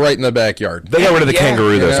park is right in the backyard? They got rid of the Yeah,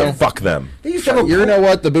 kangaroo, though, you so know. fuck them. they used to have a You know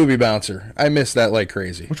what? The booby bouncer. I miss that like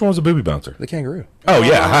crazy. Which one was a booby bouncer? The kangaroo. Oh,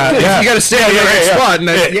 yeah. Yeah. You gotta stand in the right spot and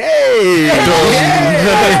then, yay!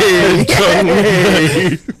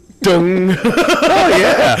 Dung. Oh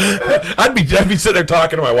yeah. I'd be sitting there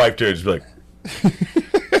talking to my wife, too, just be like...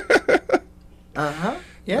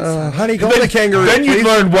 Yes. Honey, go to the kangaroo. Then you please.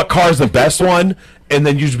 learn what car's the best one, and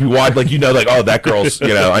then you just be wide, like, like, oh, that girl's,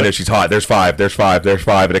 I know she's hot. There's five,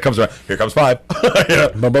 and it comes around. Here comes five.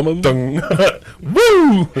 Dung.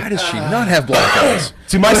 Woo! How does she not have black eyes?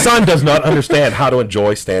 See, my son does not understand how to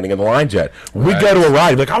enjoy standing in the lines yet. We Right. go to a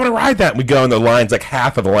ride, like, I want to ride that, and we go, and the line's like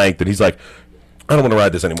half of the length, and he's like, I don't want to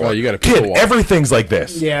ride this anymore. Oh, you gotta Kid, people watch. everything's like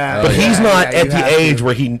this. Yeah. But Oh, he's yeah, not yeah, at you the have age to.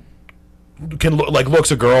 where he can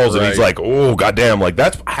looks at girls and he's Right. like, oh goddamn, like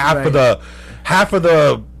that's half of the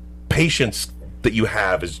patience that you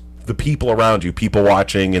have is the people around you, people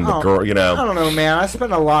watching, and the girl. I don't know, man. I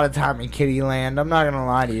spent a lot of time in Kitty Land. I'm not gonna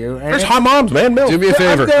lie to you. And There's hot moms, man. Milk. Do me a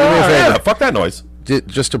favor. Do me a there are. favor. Yeah, fuck that noise.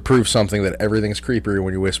 Just to prove something that everything's creepier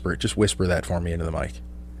when you whisper it. Just whisper that for me into the mic.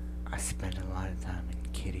 I spent a lot of time in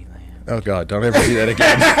Kitty Land. Oh God! Don't ever do that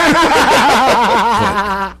again.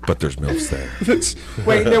 But there's milfs there.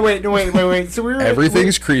 Wait. So we were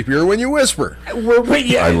Everything's creepier when you whisper.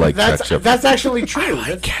 yeah, I like that's ketchup. That's actually true.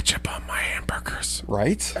 Ketchup on my hamburgers.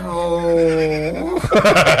 Right? Oh,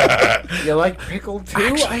 you like pickled too?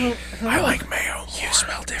 Actually, I like mayo. You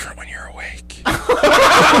smell different when you're awake. Wait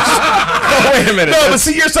a minute. No, but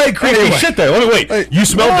see, you're saying creepy Anyway. shit there. Wait. You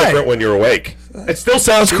smell Why? different when you're awake. It still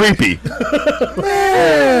sounds creepy.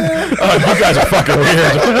 Oh, you guys are fucking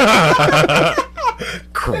weird.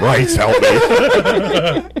 Christ help me.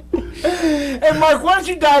 Hey, Mark, why don't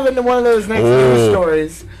you dive into one of those next news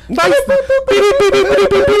stories? Didn't I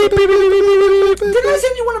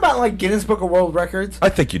send you one about like Guinness Book of World Records? I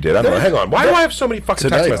think you did. I don't know. Hang on. Why do I have so many fucking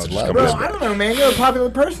text Tonight, messages loud. coming Bro, in? I don't know, man. You're a popular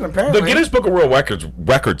person, apparently. The Guinness Book of World Records.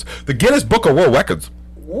 The Guinness Book of World Records.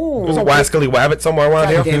 Ooh, There's a Wascally Wabbit somewhere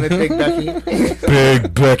around God here. damn it, Big Becky.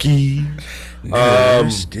 Big Becky.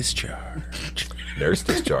 Discharge. Nurse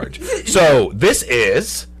discharge. So this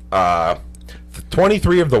is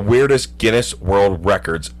 23 of the weirdest Guinness World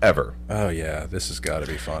Records ever. Oh yeah, this has got to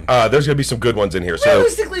be fun. There's gonna be some good ones in here. So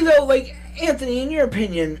Realistically, though, like, Anthony, in your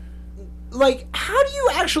opinion, like, how do you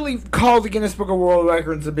actually call the Guinness Book of World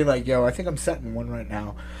Records and be like, yo, I think I'm setting one right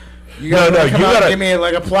now? You No, come you out and gotta- give me,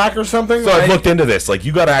 like, a plaque or something? So like, I've looked into this. Like,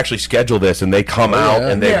 you got to actually schedule this, and they come out yeah.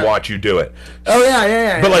 and they Yeah. watch you do it. Oh,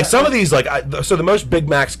 yeah. But like some of these, like so the most Big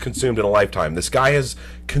Macs consumed in a lifetime. This guy has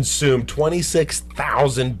consumed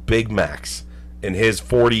 26,000 Big Macs in his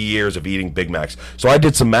 40 years of eating Big Macs. So I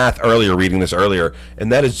did some math earlier, reading this earlier, and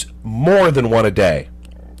that is more than one a day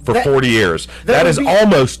for That- 40 years. that That would is be-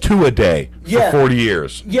 almost 2 a day Yeah. for 40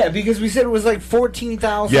 years. Yeah, because we said it was like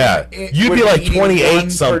 14,000. Yeah, you'd be like eating 28 one per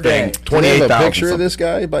something. day. Do you have 28,000. a picture of this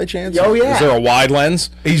guy by chance? Oh, yeah. Is there a wide lens?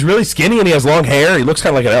 He's really skinny and he has long hair. He looks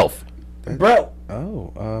kind of like an elf. Bro,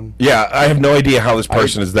 Oh, Yeah, I have no idea how this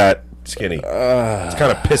person is that skinny. It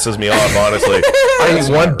kind of pisses me off, honestly. I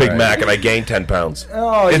eat one Big right. Mac and I gain 10 pounds.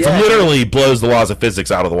 Oh, It yeah. literally blows the laws of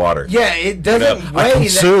physics out of the water. yeah, it You doesn't know, weigh I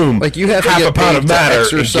consume like you have to half get a pound paid of matter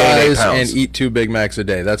to and gain 8 exercise pounds. and eat 2 Big Macs a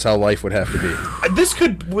day. That's how life would have to be. This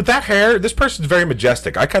could, with that hair, this person's very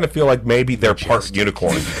majestic. I kind of feel like maybe they're part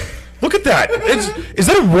unicorn. Look at that. Is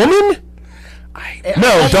that a woman?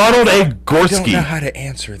 No, Donald A. I don't know Gorski. how to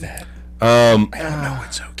answer that. I don't know.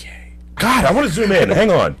 It's okay. God, I want to zoom in.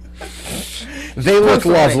 Hang on. They look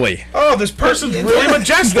lovely, Oh, this person's really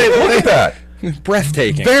majestic. Look at that.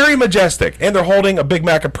 breathtaking. Very majestic. And they're holding a Big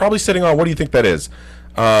Mac and probably sitting on, what do you think that is?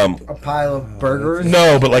 a pile of burgers.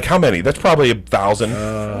 No, but like how many? That's probably 1,000.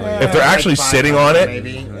 If they're actually Like sitting on it.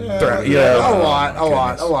 maybe. Yeah. A lot.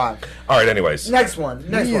 All right, anyways. Next one.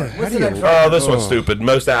 What's how the do next you- one? Oh, this one's stupid.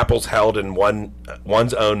 Most apples held in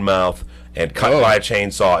one's own mouth and cut by a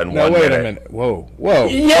chainsaw in Now 1 wait minute. a minute. Whoa.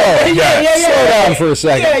 Yeah. Slow down for a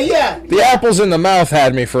second. Yeah. The apples in the mouth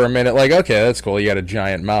had me for a minute. Like, okay, that's cool. You got a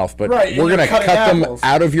giant mouth, but Right, and we're you're gonna cutting cut them apples.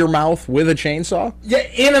 out of your mouth with a chainsaw. Yeah,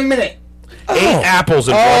 in a minute. 8 apples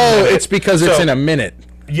in 1 Oh, minute. it's because it's So- in a minute.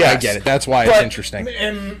 Yes. I get it. That's why it's But- interesting.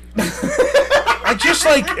 And I just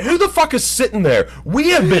like, who the fuck is sitting there? We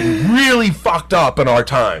have been really fucked up in our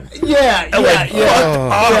time. yeah, And like fucked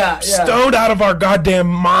up, Yeah. stoned out of our goddamn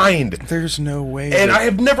mind. There's no way. And I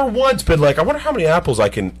have never once been like, I wonder how many apples I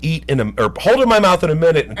can eat or hold in my mouth in a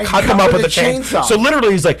minute and cut them cut up with with a a chainsaw. So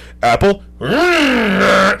literally, he's like, apple,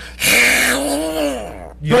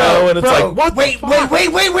 you know, and it's like, what? Wait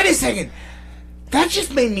a second. That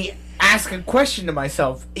just made me ask a question to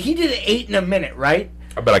myself. He did 8 in a minute, right?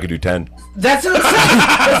 I bet I could do 10. That's what I'm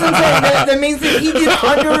saying. That means that he did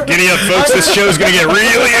under. Giddy up, folks. This show's going to get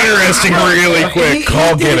really interesting really quick.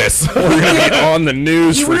 Call Guinness. We're going to be on the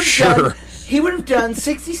news He for would have sure. done. He would have done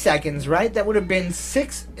 60 seconds, right? That would have been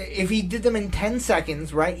 6. If he did them in 10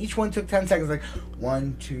 seconds, right? Each one took 10 seconds. Like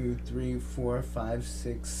 1, 2, 3, 4, 5,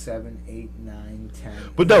 6, 7, 8, 9, 10.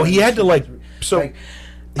 But no, he had to, like, 1, 2, 3. so- Like,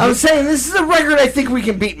 I'm saying this is a record I think we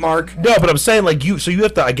can beat, Mark. No, but I'm saying like so you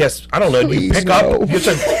have to, I guess, I don't know, do you Please, pick up, no. do you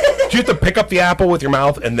have to pick up the apple with your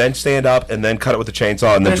mouth and then stand up and then cut it with the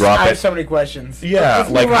chainsaw and then I drop have it? so many questions. Yeah,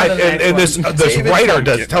 Let's like move on to the and next this one. this writer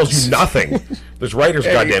David tells you nothing. This writer's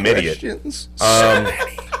a goddamn idiot. Questions?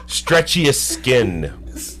 Stretchiest skin.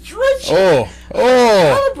 Stretch. Oh.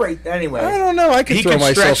 Celebrate. Anyway. I don't know. I could He throw can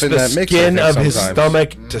myself stretch in the that mix. I skin think, of his sometimes. stomach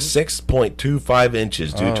to 6.25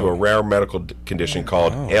 inches due to a rare medical condition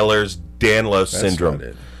called Ehlers-Danlos syndrome.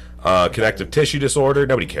 not it. Connective tissue disorder.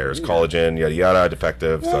 Nobody cares. Collagen, yada yada.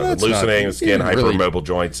 Defective. that's loosening not- of skin. you really- Hypermobile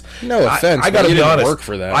joints. No offense, I but gotta you be didn't honest. work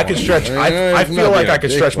for that I can one. stretch. I I'm feel not like being I a could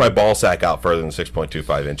dick, stretch my but- ball sack out further than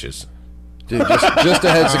 6.25 inches. Dude, just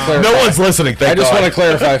a heads to clarify. No one's listening. Thank I just God. want to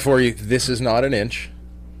clarify for you. This is not an inch.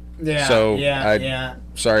 Yeah. So yeah. I-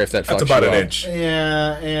 Sorry if that fucks That's about you an up. inch.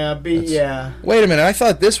 Yeah. Wait a minute. I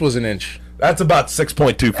thought this was an inch. That's about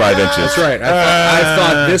 6.25 inches. That's right. I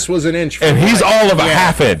thought this was an inch. And he's all of a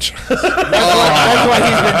half inch. That's why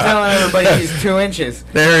he's been telling everybody he's 2 inches.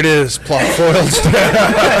 There it is. Plot foiled.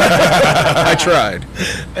 I tried.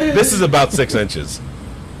 This is about 6 inches.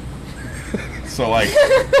 So like,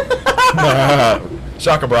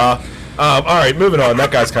 shaka bra. All right, moving on.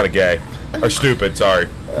 That guy's kind of gay or stupid. Sorry.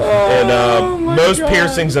 And most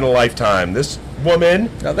piercings in a lifetime. This woman,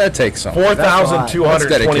 Now that takes some.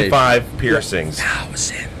 4,225 piercings.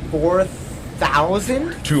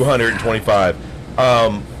 4,000? 225.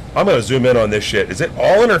 I'm gonna zoom in on this shit. Is it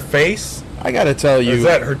all in her face? I gotta tell you. Is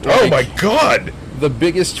that her? Oh my god! The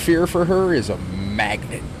biggest fear for her is a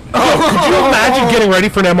magnet. Oh, could you imagine getting ready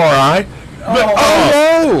for an MRI?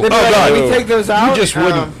 Oh, no! They'd be like, God. "Can we take those out? just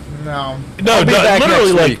wouldn't. No. No, I'll be back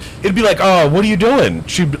literally, next like, week. it'd be like, oh, what are you doing?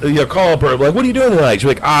 She'd call up her, like, what are you doing tonight? She'd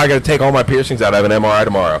be like, I got to take all my piercings out. I have an MRI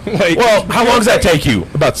tomorrow. Like, well, how long does that take you?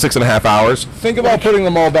 About 6.5 hours. Think about putting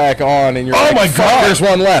them all back on, and you're Oh like, my "Fuck, God. there's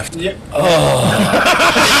one left." Yeah.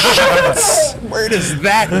 Where does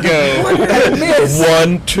that go? What did I miss?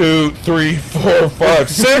 1, 2, 3, 4, 5,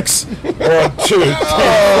 6. 1, 2, 3, 4,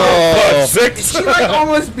 5, 6. She like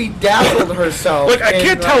almost bedazzled herself. Like, I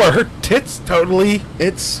can't tell her tits totally.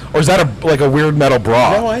 It's Or is that a weird metal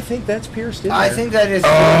bra? no, I think that's pierced in I there. think that is. Oh,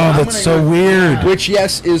 I'm that's gonna so go- weird. Which,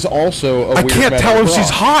 yes, is also a I weird can't tell metal if bra. she's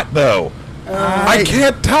hot though. I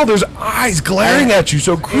can't tell. There's eyes glaring at you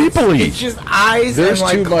so creepily. It's just eyes. There's and,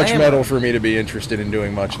 like, too much glamour. metal for me to be interested in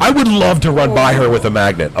doing much. I would love to run by her with a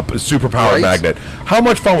magnet, a superpowered Right? magnet. How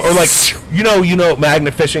much fun? Or like, you know what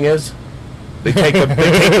magnet fishing is? They take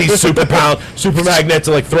these super magnets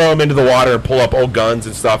and like throw them into the water and pull up old guns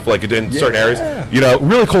and stuff like in certain areas. You know,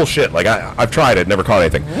 really cool shit. Like I've tried it, never caught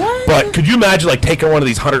anything. What? But could you imagine like taking one of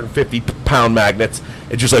these 150-pound magnets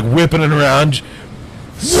and just like whipping it around?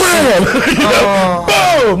 Wham! You know?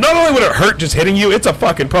 Boom! Not only would it hurt just hitting you, it's a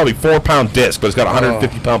fucking probably 4-pound disc, but it's got a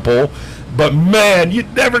 150-pound pull. But man,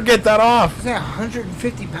 you'd never get that off. Is that a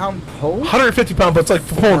 150-pound pole? 150-pound, but it's like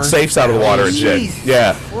pulling safes out of the water and shit. Jesus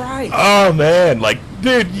Yeah. Christ. Oh man, like,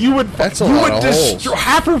 dude, you would That's a you lot would of destroy holes.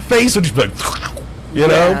 half her face would just be like, you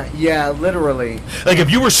know, Yeah, literally. like if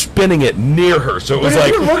you were spinning it near her, so it was But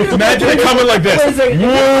like, if you look at- imagine it coming like this, Wait a second.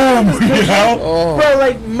 whoom, you know. Oh. Bro,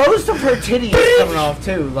 like most of her titty is coming off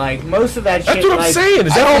too. Like most of that That's shit. what I'm like, saying.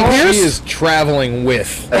 Is I that all think pierced? she is traveling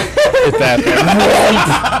with at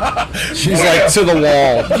that point. She's like to the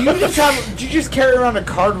wall. Do you just carry around a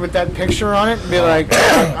card with that picture on it and be like,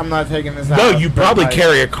 I'm not taking this out? No, you probably Like,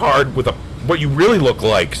 carry a card with what you really look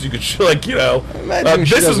like, because you could show, like, you know, Imagine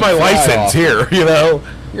she this is doesn't my fly license off. here, you know.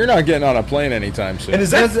 You're not getting on a plane anytime soon. And is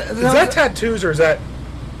that Does- is that tattoos or is that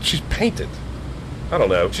she's painted? I don't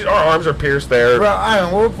know. Our arms are pierced there. Bro, I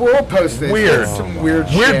don't know. We'll post this. Weird. It's some weird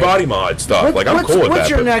Weird body mod stuff. What- like I'm what's, cool with what's that.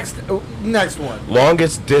 your but next one?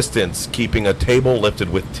 longest distance keeping a table lifted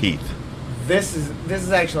with teeth. This is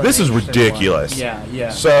actually This an is interesting ridiculous. one. Yeah.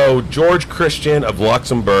 So George Christian of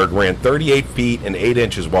Luxembourg ran 38 feet and 8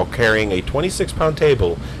 inches while carrying a 26-pound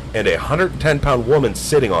table and a 110-pound woman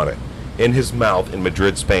sitting on it in his mouth in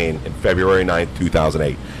Madrid, Spain, in February 9th,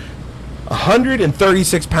 2008.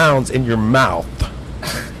 136 pounds in your mouth.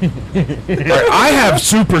 Right, I have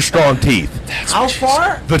super strong teeth. How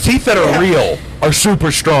far? The teeth that are real are super Oh,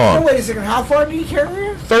 strong. wait a second. How far do you carry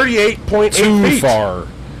her? 38.8 too feet. far?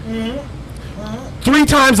 3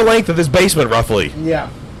 times the length of this basement, roughly. Yeah.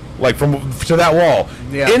 Like from to that wall.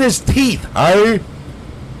 Yeah. In his teeth.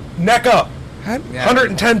 Neck up. Yeah.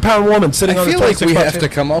 110-pound woman sitting I on feel the like we 26 have pound to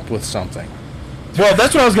come up with something. Well,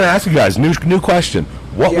 that's what I was going to ask you guys. New question.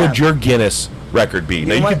 What Yeah. would your Guinness record be?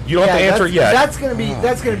 Now, what? you don't have to answer it yet. That's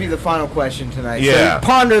gonna be the final question tonight. Yeah. So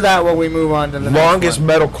ponder that while we move on to the Longest next one.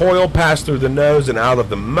 metal coil passed through the nose and out of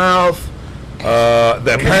the mouth.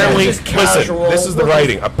 Apparently, just listen, casual. this is the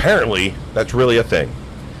writing. Apparently, that's really a thing.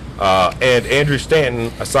 And Andrew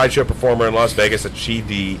Stanton, a sideshow performer in Las Vegas, achieved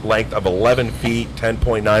the length of 11 feet,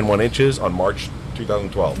 10.91 inches on March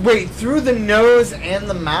 2012. Wait, through the nose and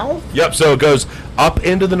the mouth? Yep, so it goes up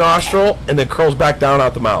into the nostril and then curls back down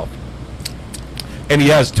out the mouth. And he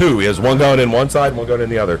has 2. He has one going in one side, one going in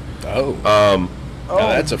the other. Oh. Um, Oh, Now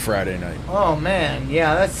that's a Friday night. oh man,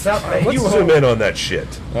 yeah, that's something. let's zoom in on that shit.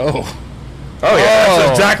 Oh. Oh yeah, Oh.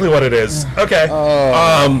 that's exactly what it is. Okay.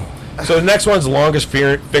 Oh. So the next one's longest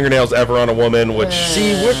fingernails ever on a woman, which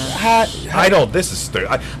See, what? I don't. This is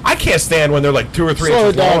I can't stand when they're like 2 or 3 Slow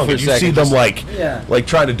inches it down long for a and you second, see them just- like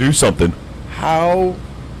trying to do something. How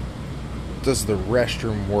does the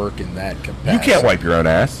restroom work in that capacity? You can't wipe your own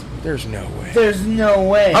ass. There's no way. There's no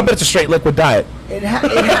way. I bet it's a straight liquid diet. Bro,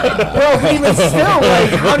 but even still, like,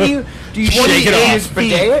 how do you Shake it off. just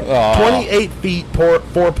bidet it? Oh. 28 feet,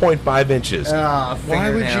 4.5 inches. Ah, Why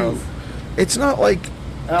would you? fingernails. It's not like.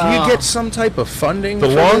 Do you get some type of funding? The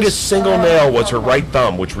for longest this? single nail was her right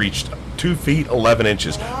thumb, which reached 2 feet 11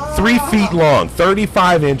 inches. 3 feet long,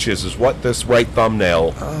 35 inches is what this right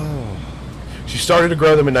thumbnail. She started to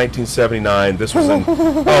grow them in 1979. This was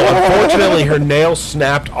unfortunately, her nail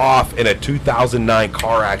snapped off in a 2009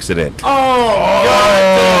 car accident. Oh,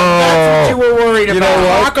 God, that's what you were worried You about. know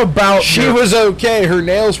what? Talk about She was okay. Her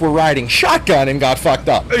nails were riding shotgun and got fucked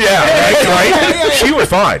up. yeah, right. She was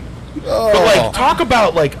fine. Oh. But like, talk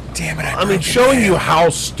about like, Damn it! I mean, showing you how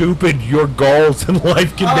stupid your goals in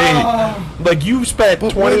life can be. Like, you spent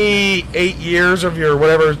 28 years of your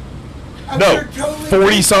whatever. No, you're totally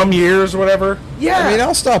 40 some years, whatever. Yeah. I mean,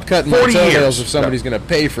 I'll stop cutting my 40 toenails years. if somebody's going to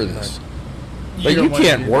pay for this. But you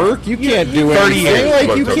can't work. You can't do 30 anything. years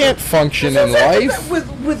Like, you worth of can't it. function in life.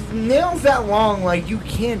 With nails that long, like, you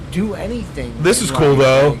can't do anything. This is in cool life.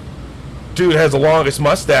 though. Dude has the longest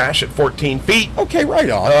mustache at 14 feet. Okay, right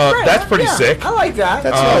on. Right, That's pretty yeah, sick. I like that.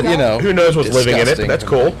 That's I not, like you that. know. Who knows what's living in it? But that's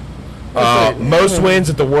cool. Most wins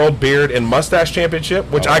at the World Beard and Mustache Championship,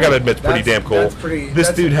 which I gotta admit is pretty That's- damn cool. that's pretty- This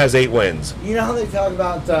that's- dude has 8 wins. You know how they talk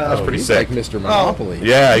about. That's pretty He's sick. like Mr. Monopoly.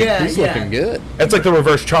 Yeah, Yeah. He's looking good. That's like the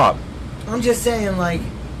reverse chop. I'm just saying, like,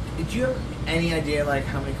 did you have any idea, like,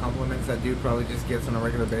 how many compliments that dude probably just gets on a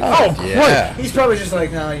regular basis? Oh, Yeah. He's probably just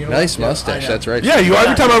like, no, you know. Nice what? mustache. I know. That's right. Yeah, you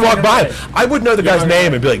every time I walk by, Right. I would know the guy's right.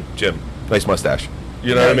 name and be like, Jim, nice mustache.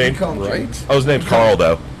 You know Yeah, what I you mean? call him Jim. Right. Oh, his name's Carl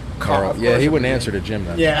though. Carl. Of Yeah, course he it wouldn't would answer to Jim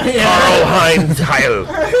then. Yeah, yeah. Carl Heinz Heil.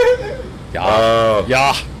 Yeah. Oh.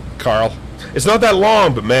 Yeah. Carl. It's not that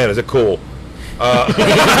long, but man, is it cool.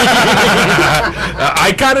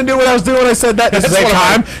 I kind of knew what I was doing when I said that. At the same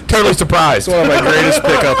time, totally surprised. It's one of my greatest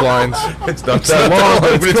pickup lines. It's not that long,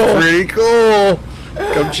 but it's cool. pretty cool.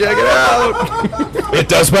 Come check it out. It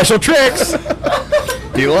does special tricks.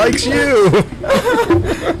 He likes you.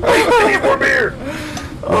 I need more beer.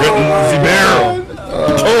 We're getting the beer.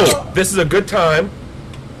 Oh, this is a good time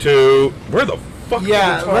to. Where the fuck?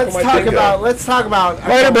 Yeah, let's talk about. Let's talk about.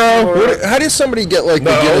 Later, bro. How does somebody get like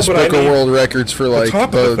the No, Guinness but I Book of need World Records for like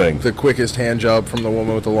top of the thing. the quickest hand job from the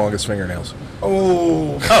woman with the longest fingernails?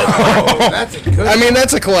 Oh, that's a good. I mean,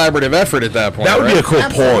 that's a collaborative effort at that point. That would be a right? cool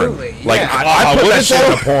Absolutely, porn. Like yeah. I put What that is shit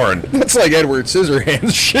that? in a porn. That's like Edward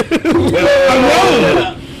Scissorhands shit.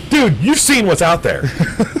 Dude, you've seen what's out there.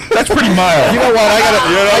 That's pretty mild. You know what?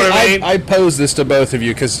 You know what I mean? I pose this to both of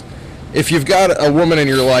you because if you've got a woman in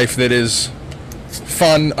your life that is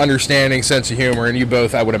fun, understanding, sense of humor, and you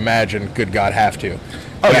both, I would imagine, good God, have to.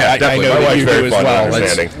 Oh, yeah, I definitely. know My that wife's you very do as fun and well.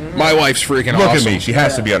 understanding. My wife's freaking Look awesome. at me. She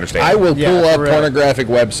has to be understanding. I will Yeah, pull for up real. pornographic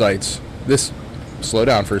websites. Slow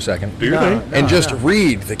down for a second. Do your No. thing. And just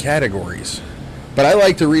read the categories. But I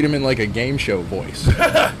like to read them in like a game show voice,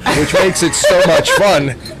 which makes it so much fun,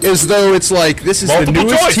 as though it's like, this is Multiple the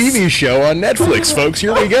newest choice. TV show on Netflix, folks.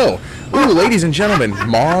 Here we go. Ooh, ladies and gentlemen,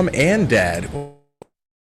 mom and dad.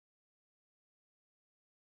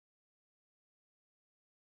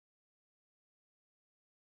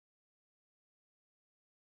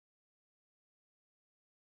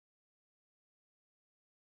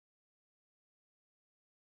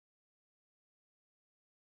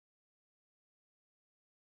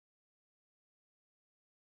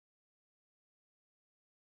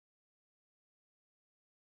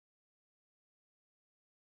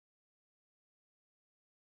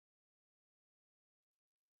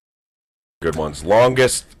 Good ones.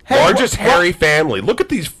 Largest what- hairy family. Look at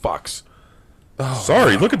these fucks.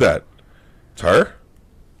 Sorry, look at that. It's her.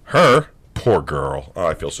 Her. Poor girl. Oh,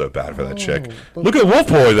 I feel so bad for that chick. Look at Wolf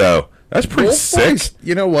Boy, though. That's pretty Wolf sick. Boy's-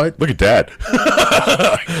 You know what? Look at that.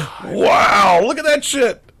 Wow, look at that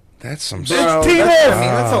shit. That's some. Bro, It's Teen that's, Wolf. I mean,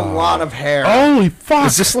 that's a lot of hair. Holy fuck.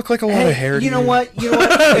 Does this look like a lot of hair? to You know what? You know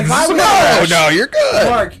what? If I was No, you're good.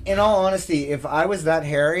 Mark, in all honesty, if I was that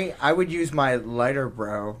hairy, I would use my lighter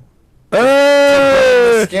brow Uh,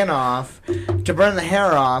 the skin off to burn the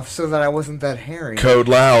hair off so that I wasn't that hairy. Code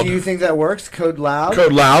loud. Do you think that works? Code loud.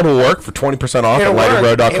 Code loud will work for 20% off It'll at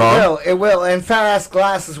work. lighterroad.com. It will. It will. And Fat Ass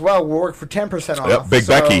Glass as well will work for 10% off. Yep, Big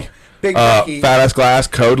So, Becky. Big Becky. Fat Ass Glass,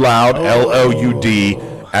 code loud, LOUD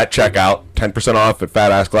at checkout. 10% off at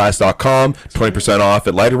fatassglass.com, 20% off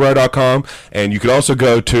at lighterroad.com, and you can also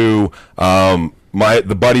go to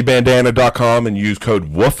thebuddybandana.com and use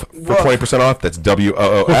code WOOF for 20% off. That's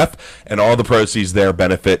WOOF, and all the proceeds there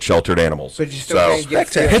benefit sheltered animals. But you still can't get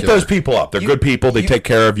spectacular. Hit those people up. They're You- good people. They you- take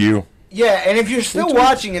care of you. Yeah, and if you're still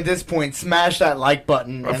watching at this point, smash that like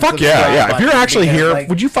button. and Fuck yeah, subscribe yeah. If button you're actually because, here, like,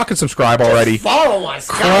 would you fucking subscribe already? follow us.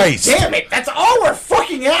 Christ. God damn it. That's all we're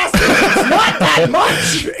fucking asking. It's not that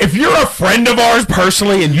much. If you're a friend of ours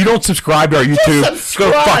personally and you don't subscribe to our YouTube, go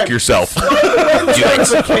subscribe. fuck yourself.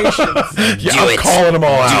 Notifications. Yeah, I'm calling them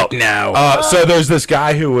all out now. So there's this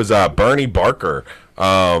guy who was Bernie Barker.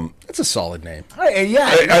 That's a solid name. Hey,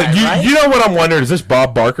 yeah, right? You know what I'm wondering? Is this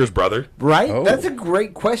Bob Barker's brother? Right? Oh. That's a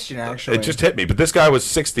great question, actually. It just hit me. But this guy was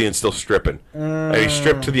 60 and still stripping. And he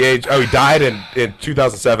stripped to the age. Oh, he died in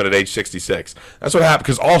 2007 at age 66. That's what happened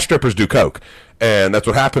because all strippers do coke, and that's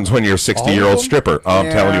what happens when you're a 60-year-old them? stripper. I'm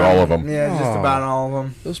telling you, all of them. Yeah, just about all of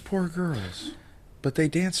them. Those poor girls. But they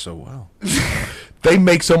dance so well. They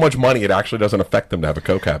make so much money, it actually doesn't affect them to have a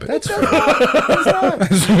coke habit. That's Don't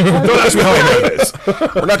ask me how I know this.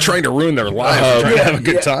 We're not trying to ruin their lives. We're trying to have a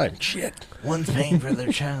good time. Shit. One's paying for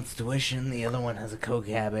their child's tuition, the other one has a coke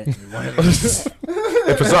habit. And one of them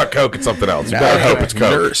If it's not coke, it's something else. You better hope it's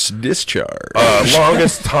coke. Nurse discharge.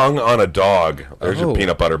 Longest tongue on a dog. There's your Oh.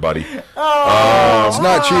 peanut butter buddy. It's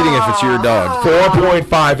not cheating if it's your dog.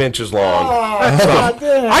 4.5 inches long. God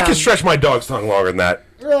damn. I can stretch my dog's tongue longer than that.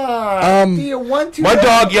 Do you want to? My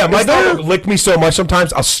dog, my dog will lick me so much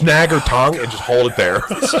sometimes I'll snag her tongue and just hold it there.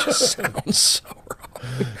 This just sounds so wrong.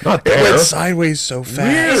 Not It there. went sideways so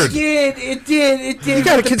fast. Weird. It did. You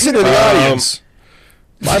got to consider the audience.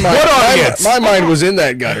 My mind, What audience? My mind was in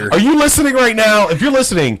that gutter. Are you listening right now? If you're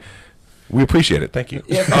listening, we appreciate it. Thank you.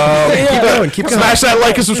 Keep going. Keep going. Smash that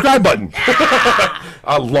like and subscribe button.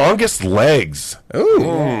 Longest legs.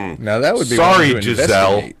 Ooh. Now that would be Sorry, one to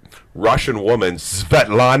Giselle. investigate. Russian woman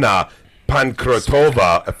Svetlana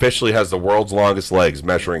Pankratova officially has the world's longest legs,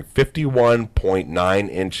 measuring 51.9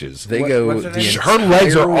 inches. They go. what's her name? Her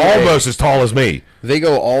legs are entire way- almost as tall as me. They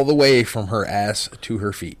go all the way from her ass to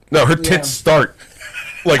her feet. No, her tits start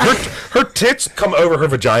like her tits come over her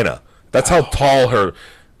vagina. That's how tall her.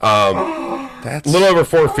 That's A little over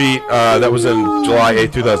 4 feet. That was in July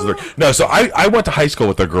 8th, 2003. No, so I went to high school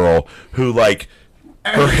with a girl who, like,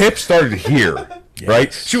 her hips started here,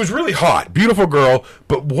 right? She was really hot, beautiful girl,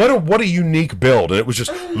 but what a unique build. And it was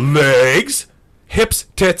just legs, hips,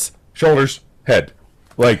 tits, shoulders, head.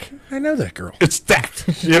 Like, I know that girl. it's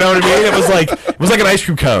stacked. You know what I mean? It was like an ice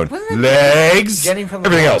cream cone. Legs, Jenny from the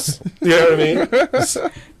everything Block? else. You know what I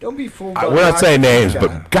mean? Don't be fooled. by We're not Rocky saying names, Guy.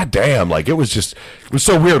 but goddamn, like it was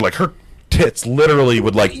so weird. Like her tits literally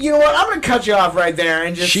would like. You know what? I'm gonna cut you off right there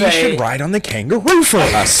and just She say, should ride on the kangaroo for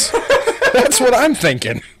us. That's what I'm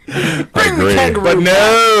thinking. I bring the agree. kangaroo But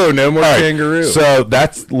no more All right, kangaroo. So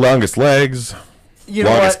that's longest legs, You know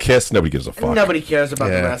longest what? kiss. Nobody gives a fuck. Nobody cares about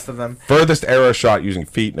Yeah. the rest of them. Furthest arrow shot using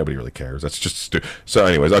feet. Nobody really cares. That's just so.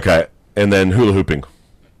 Anyways, okay. And then hula hooping.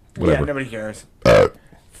 Whatever. Yeah, nobody cares.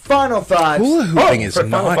 Final thoughts. Hula hooping Oh, is for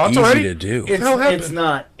final not thoughts easy already? to do. It's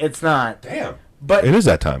not. It's not. Damn. But It is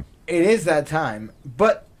that time. it is that time.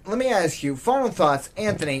 But let me ask you, final thoughts,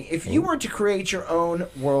 Anthony. If you were to create your own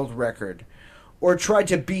world record, or try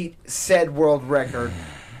to beat said world record,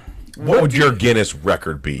 What would do your you- Guinness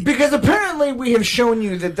record be? Because apparently we have shown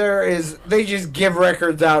you that they just give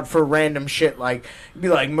records out for random shit, like be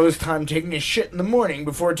like most time taking a shit in the morning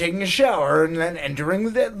before taking a shower and then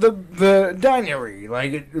entering the dinery,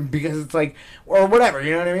 because it's like, or whatever,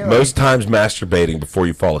 you know what I mean? Most times masturbating before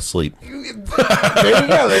you fall asleep. There you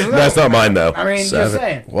go. That's not mine though. I mean, just Seven.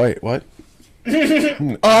 saying. Wait, what? Oh,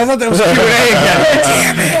 I thought that was Q&A.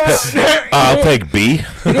 Damn it. I'll take B.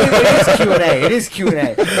 It is Q&A. It is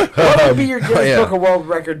Q&A. What would be your Guinness yeah. Book of World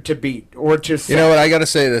Record to beat or to set? You know what? I got to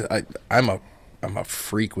say that I'm a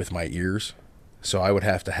freak with my ears, so I would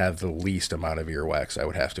have to have the least amount of earwax. I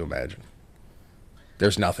would have to imagine.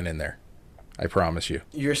 There's nothing in there. I promise you.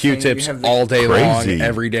 You're saying Q-tips you have the- all day Crazy. long,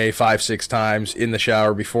 every day, 5-6 times in the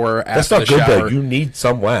shower, before, That's after not the good shower. though. You need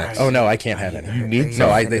some wax. Oh no, I can't have any. You need No,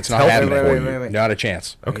 some. it's not healthy happening. for Wait. you. Not a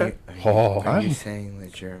chance. Okay. Are you I'm- saying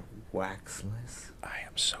that you're waxless? I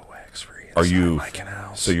am so wax free. Are you? My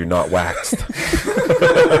canals. So you're not waxed.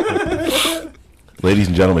 Ladies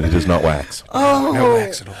and gentlemen, it is not wax. No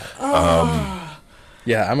wax at all.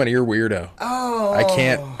 Yeah, I'm an ear weirdo. Oh. I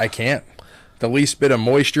can't. The least bit of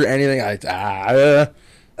moisture, anything.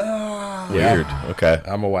 Weird. Okay.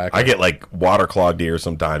 I'm a whacker. I get like water clogged ears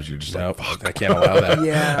sometimes. You're just Nope, like, fuck. I can't allow that.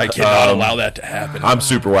 Yeah. I cannot allow that to happen. I'm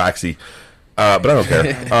super waxy, but I don't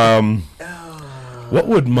care. What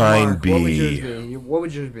would mine Mark, be? What would yours be? What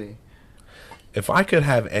would yours be? If I could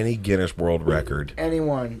have any Guinness World Record?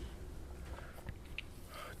 Anyone?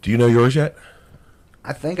 Do you know yours yet?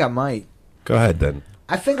 I think I might. Go ahead then.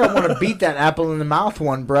 I think I want to beat that apple in the mouth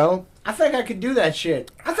one, bro. I think I could do that shit.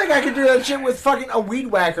 I think I could do that shit with fucking a weed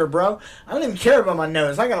whacker, bro. I don't even care about my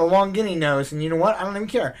nose. I got a long guinea nose, and you know what? I don't even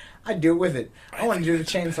care. I'd do it with it. I want to do the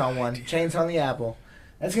chainsaw one. Chainsaw the apple.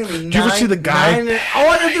 That's going to be Do you ever see the guy- all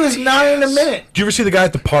I got to do is 9 in a minute. Do you ever see the guy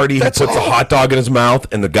at the party who puts a hot dog in his mouth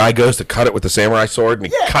and the guy goes to cut it with the samurai sword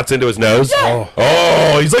and he Yeah. cuts into his nose? Yeah.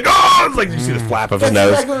 Oh, he's like, oh! It's like you see the flap of his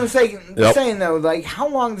That's nose. exactly what I'm saying, Yep. saying, though. Like, how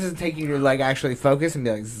long does it take you to, like, actually focus and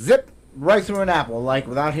be like, zip, right through an apple, like,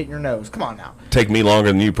 without hitting your nose? Come on now. Take me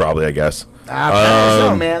longer than you probably, I guess. Apparently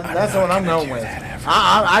so, man. That's what I'm going with.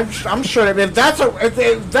 I'm sure if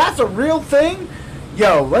that's a real thing,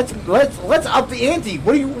 yo, let's up the ante.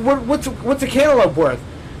 What's a cantaloupe worth?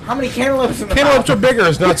 How many cantaloupes in the Cantaloupes mouth? are bigger.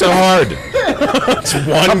 It's not so hard. It's one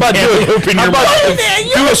How about cantaloupe in your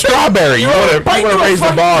mouth. do a strawberry? You want to bite into a raise the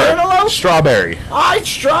fucking bar? cantaloupe? Strawberry. All right,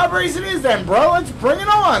 strawberries it is then, bro. Let's bring it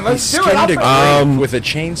on. He Let's do it. skinned a I'll grape with a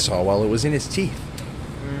chainsaw while it was in his teeth.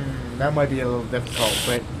 that might be a little difficult,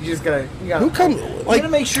 but you just gotta. You gotta Who come- You like- gotta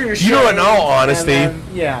make sure you're. You know, in shaved, all and honesty- then-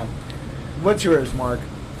 yeah. What's yours, Mark?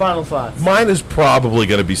 Final thoughts. Mine is probably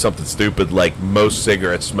going to be something stupid like most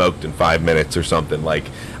cigarettes smoked in 5 minutes or something. Like,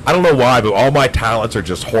 I don't know why, but all my talents are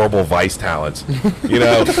just horrible vice talents. You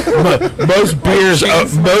know, most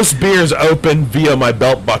beers open via my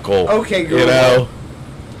belt buckle. Okay, You Google. know,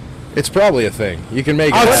 It's probably a thing. You can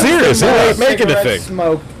make Oh, it. it's happen. serious, yeah. Make it a Cigarettes thing.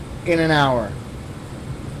 Smoked in an hour.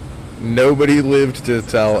 Nobody lived to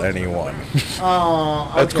tell anyone.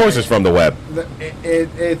 Oh, of course it's from the web.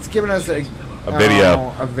 It's giving us a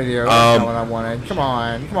video. Oh, a video. That's not what I wanted. Come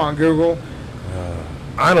on, Google.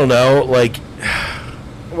 I don't know. Like,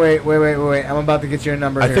 Wait. I'm about to get you a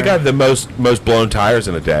number. I here. think I have the most blown tires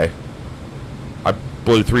in a day. I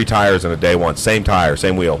blew 3 tires in a day once. Same tire,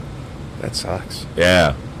 same wheel. That sucks.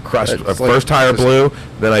 Yeah. Crushed. It's First like- tire blew,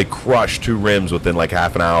 then I crushed 2 rims within like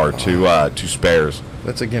half an hour, two spares.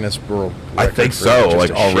 That's a Guinness World I Record think for so, just like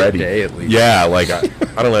a shit already. day at least. Yeah, like I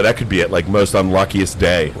don't know, that could be it, like most unluckiest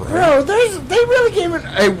day. Bro, they really gave it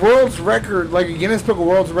a world's record, like a Guinness Book of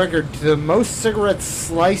World's Record, to the most cigarettes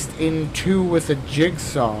sliced in two with a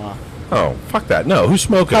jigsaw. Oh, fuck that. No, who's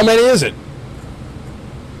smoking? How many is it?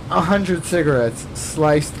 100 cigarettes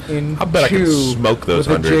sliced in I bet I two could smoke those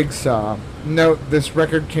with 100. a jigsaw. Note, this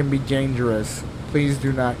record can be dangerous. Please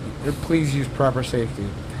use proper safety.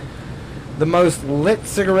 The most lit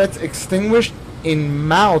cigarettes extinguished in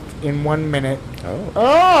mouth in 1 minute.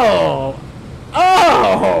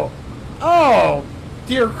 Oh,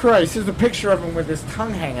 dear Christ, there's a picture of him with his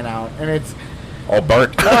tongue hanging out, and it's All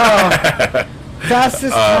burnt.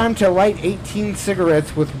 fastest time to light 18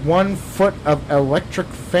 cigarettes with 1 foot of electric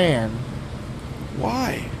fan.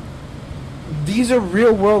 Why? These are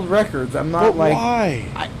real world records. I'm not But like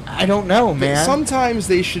why? I don't know, man. Sometimes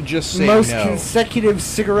they should just say Most no. consecutive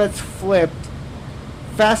cigarettes flipped.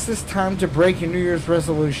 Fastest time to break a New Year's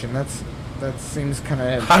resolution. That seems kind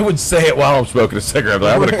of. I would say it while I'm smoking a cigarette,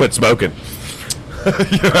 but I'm going to quit smoking. You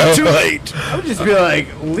know? Too late. I would just be like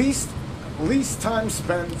least time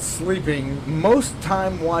spent sleeping, most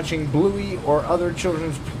time watching Bluey or other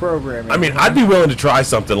children's programming. I mean, I'd be willing to try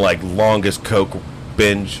something like longest Coke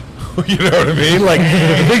binge. You know what I mean? Like,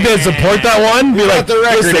 you think they'd support that one? Be like, Got the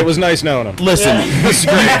record. listen, It was nice knowing him. listen, this is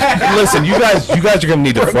great. Listen, you guys are gonna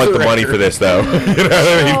need to front the money for this, though. You know what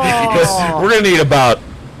I mean? 'Cause we're gonna need about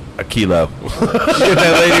a kilo. Get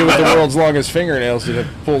that lady with the world's longest fingernails to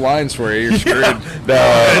pull lines for you. You're screwed.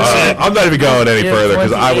 No, I'm not even going any Yeah, further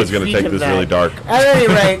because I was 28 gonna feet take of this that. really dark. At any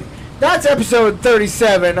rate, that's episode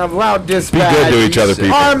 37 of Loud Be Dispatch. good to each other,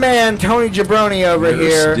 people. Our man Tony Jabroni over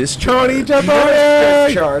here. Tony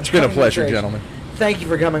Discharge. It's been a Tony pleasure, Discharge. gentlemen. Thank you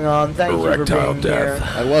for coming on. Thank you for Erectile being death.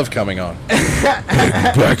 I love coming on.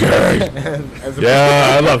 Backhand. here.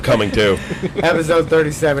 Yeah, I love coming too. Episode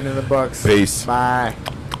 37 in the books. Peace. Bye.